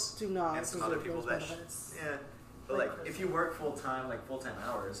people chefs do not and some other deserve people those that benefits. yeah. But Like like, Chris. if you work full time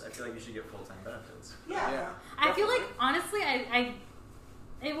hours, I feel like you should get full time benefits. Yeah. Yeah. I feel like Definitely. honestly, I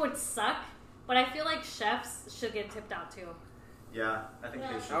it would suck, but I feel like chefs should get tipped out too. Yeah, I think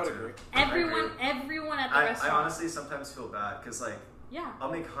Yeah. they should I would too. agree. I Everyone at the I restaurant. honestly sometimes feel bad because like yeah,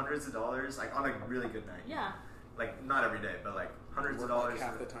 I'll make hundreds of dollars like on a really good night. yeah. Like not every day, but like hundreds of Work, dollars like,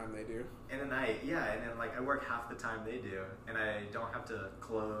 half the time they do. in a night. Yeah, and then like I work half the time they do, and I don't have to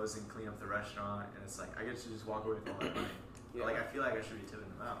close and clean up the restaurant, and it's like I get to just walk away with all that money. Yeah. But like I feel like I should be tipping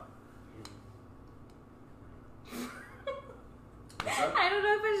them out. What's up? I don't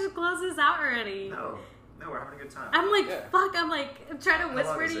know if I should close this out already. No, we're having a good time. I'm like, Yeah. fuck. I'm like, I'm trying to How long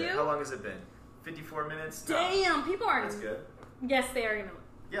whisper is to it? you. How long has it been? 54 minutes? No. Damn, people aren't. That's good. Yes, they are gonna.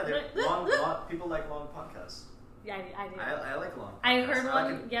 Yeah, they're long, people like long podcasts. Yeah, I do. I like long podcasts. I heard like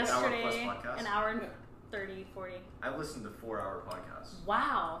one an yesterday, hour plus podcast. an hour and Yeah. 30, 40. I've listened to 4-hour podcasts.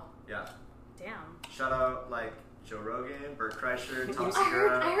 Wow. Yeah. Damn. Shout out like Joe Rogan, Bert Kreischer, Tom I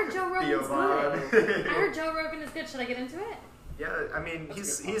Segura, heard Joe Theo Rogan's Vaughn. good. I heard Joe Rogan is good. Should I get into it? Yeah, I mean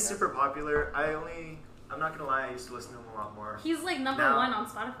That's a good he's podcast. super popular. I'm not gonna lie, I used to listen to him a lot more. He's like number Now- 1 on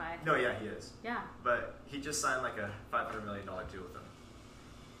Spotify. No, yeah, he is. Yeah. But he just signed like a $500 million deal with them.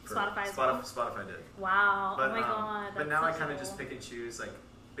 For- Spotify as well? Spotify did. Wow. But, oh my god. but that's now I such kind of a- just pick and choose, like,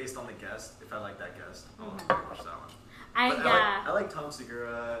 based on the guest. If I like that guest, I'll Mhm. watch that one. I But I like Tom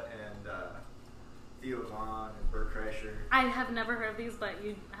Segura and Theo Vaughn and Bert Kreischer. I have never heard of these, but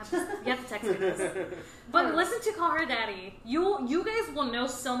you have to text me this. But listen to Call Her Daddy. You guys will know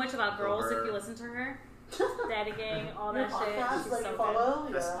so much about girls if you listen to her. Daddy Gang, all Your that shit. podcast She's that so you good. follow?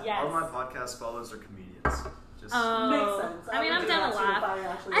 That's- Yeah. Yes. All my podcast follows are comedians. Just Oh. Makes sense. I mean, I'm would down do to that too laugh. if I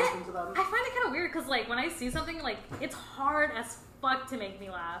actually I listened to them. find it kind of weird because, like, when I see something, like, it's hard as fuck to make me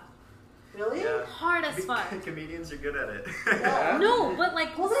laugh. Really? yeah. Hard as fuck. Comedians are good at it. Yeah. No, but,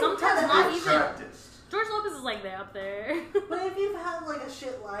 like, Well, they sometimes kinda not have even. Practiced. George Lopez is, like, there up there. But if you've had like a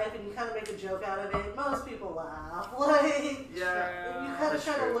shit life and you kind of make a joke out of it, most people laugh. Like, Yeah. if you kind of That's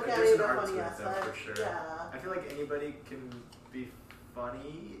try to true. look at There's it an in a art funny to it, though, aspect, for sure. yeah. I feel like anybody can be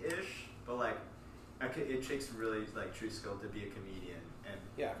funny-ish, but like it takes really like true skill to be a comedian and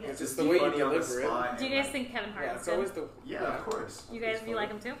Yeah, Yeah. it's just just the be way you funny on the deliver it. spot Do you and, guys like- think Kevin Hart Yeah, is it's good? always the Yeah, of course. You guys, you like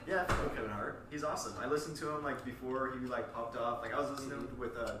him too? Yeah, I know Kevin Hart. He's awesome. I listened to him like before he like popped off. Like I was listening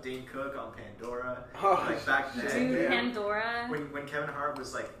with Dane Cook on Pandora. Oh, Like back then. Dude, Yeah. Pandora. When Kevin Hart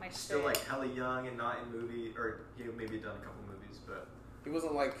was like My still shit. like hella young and not in movie, or he maybe done a couple movies, but He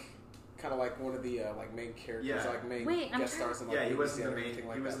wasn't like kind of like one of the like main characters, Yeah. like main Wait, I'm guest trying- stars in like Yeah, he wasn't BBC the or main- anything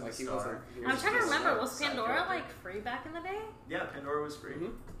like he that. wasn't Like the he star. wasn't. he I'm was trying to just, remember. like, Was side Pandora character. like free back in the day? yeah, Pandora was free.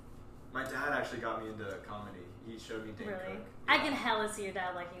 Mhm. My dad actually got me into comedy. He showed me Dane Really? Cook. I can hella see your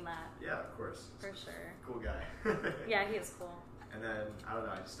dad liking that Yeah, of course. for sure. Cool guy. Yeah, he is cool. And then I don't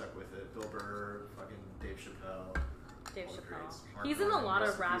know, I just stuck with it. Bill Burr, fucking Dave Chappelle. Dave all the Chappelle. greats. Mark He's in a Norman, lot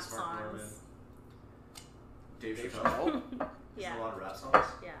rest of in rap peace, Mark Norman. songs. Dave Dave Chappelle. Chappelle? He's Yeah. in a lot of rap songs.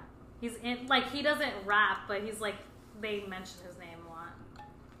 Yeah. He's in, like, he doesn't rap, but he's like, they mention his name a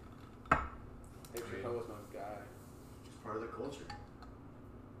lot. Dave Chappelle was my guy. He's part of the culture.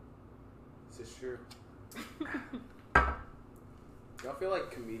 This is true. Y'all feel like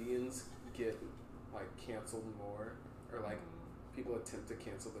comedians get like canceled more, or like people attempt to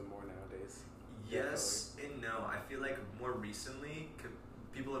cancel them more nowadays? Yes and no. I feel like more recently,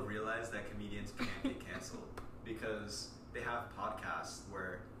 people have realized that comedians can't get canceled because they have podcasts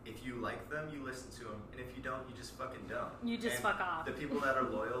where if you like them, you listen to them, and if you don't, you just fucking don't. You just And fuck off. The people that are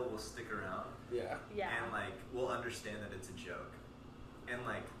loyal will stick around Yeah. Yeah. and like will understand that it's a joke, and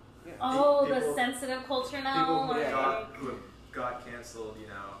like Yeah. Oh, the people- sensitive culture people now. who, Like, who have got canceled, you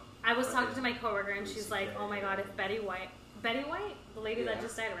know. I was Okay. talking to my coworker and she's like, "Oh my god, if Betty White, the lady that Yeah.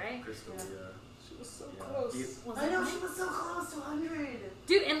 just died, right? Crystal, Yeah. yeah. was so close. You- I know she was so close to 100.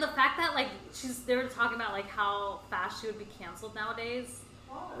 Dude, and the fact that like they were talking about like how fast she would be canceled nowadays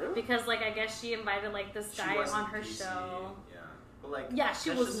Really? because like I guess she invited like this She guy wasn't on her PC, show. Yeah, but like Yeah, she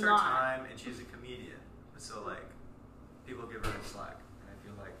that's was just not. her time, and she's a comedian, so like people give her slack, and I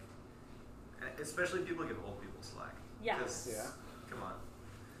feel like, and especially people give old people slack. Yeah. 'Cause, Yeah. Come on,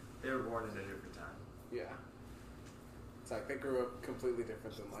 they were born in a different time. Yeah. It's like they grew up completely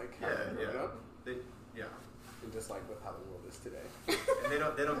different than like how Yeah, they grew yeah. up, Yeah, and just like with how the world is today. and they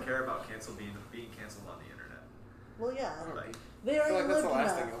don't care about being canceled on the internet. Well, yeah. Like, They I feel already like that's the lived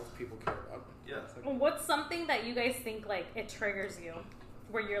last enough. thing else people care about. yeah. It's like, Well, what's something that you guys think like it triggers you,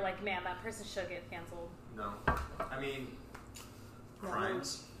 where you're like, man, that person should get canceled? No, I mean,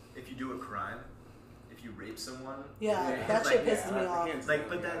 crimes. If you do a crime, if you rape someone, Yeah, Yeah, that like, shit pisses me I off. can't- like,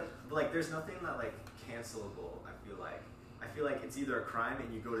 but Yeah. that, like, there's nothing that like cancelable. I feel like it's either a crime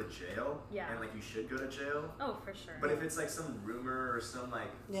and you go to jail, Yeah. and like you should go to jail. Oh, for sure. But if it's like some rumor or some like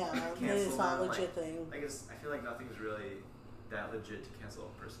Yeah, then cancel it's not a them, legit thing. I guess I feel like nothing's really that legit to cancel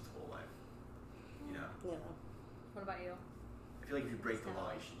a person's whole life. You know, Yeah. What about you? I feel like if you break the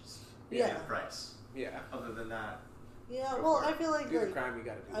law, you should just Yeah. pay the price. yeah. Other than that, Yeah, Go well, for I it. feel like, Do the like crime, you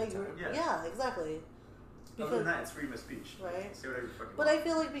gotta do I the agree. time. Yeah. Yeah, exactly. other than that, it's freedom of speech. Right. Say whatever you fucking But want. I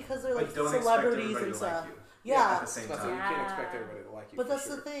feel like because they're But like don't expect celebrities everybody and to stuff. like you. Yeah. At the same That's why time. you can't expect everybody to like you. But for that's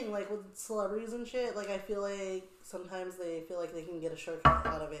sure. the thing, like with celebrities and shit, like I feel like sometimes they feel like they can get a shortcut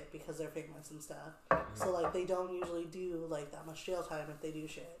out of it because they're famous and stuff. So like they don't usually do like that much jail time if they do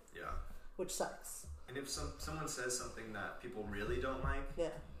shit, Yeah. which sucks. And if someone says something that people really don't like, Yeah,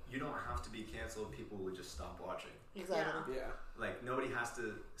 you don't have to be canceled. People will just stop watching. exactly. Yeah. Like nobody has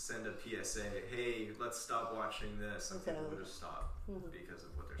to send a PSA. Hey, let's stop watching this, and people will just stop Mhm. because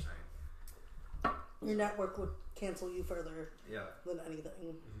of what they're saying. Your network would cancel you further Yeah. than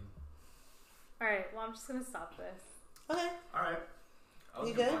anything. All right. Well, I'm just gonna stop this. Okay, All right. That was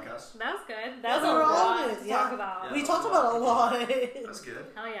You a good good? podcast. That was good. That's That was a overall lot good, to yeah. talk about. Yeah. we talked about a lot. That's good.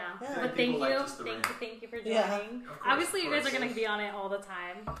 Hell yeah. Yeah. But People thank like you. just the rant. Thank you for joining. Yeah. Of course, Obviously, you of guys are course. going to be on it all the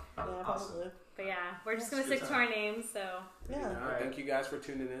time. Yeah, Awesome. probably. But yeah, we're just Yeah, going to it's a stick good to our names. So Yeah. Thank you guys for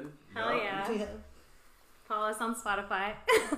tuning in. hell Yup. yeah. Yeah. Follow us on Spotify.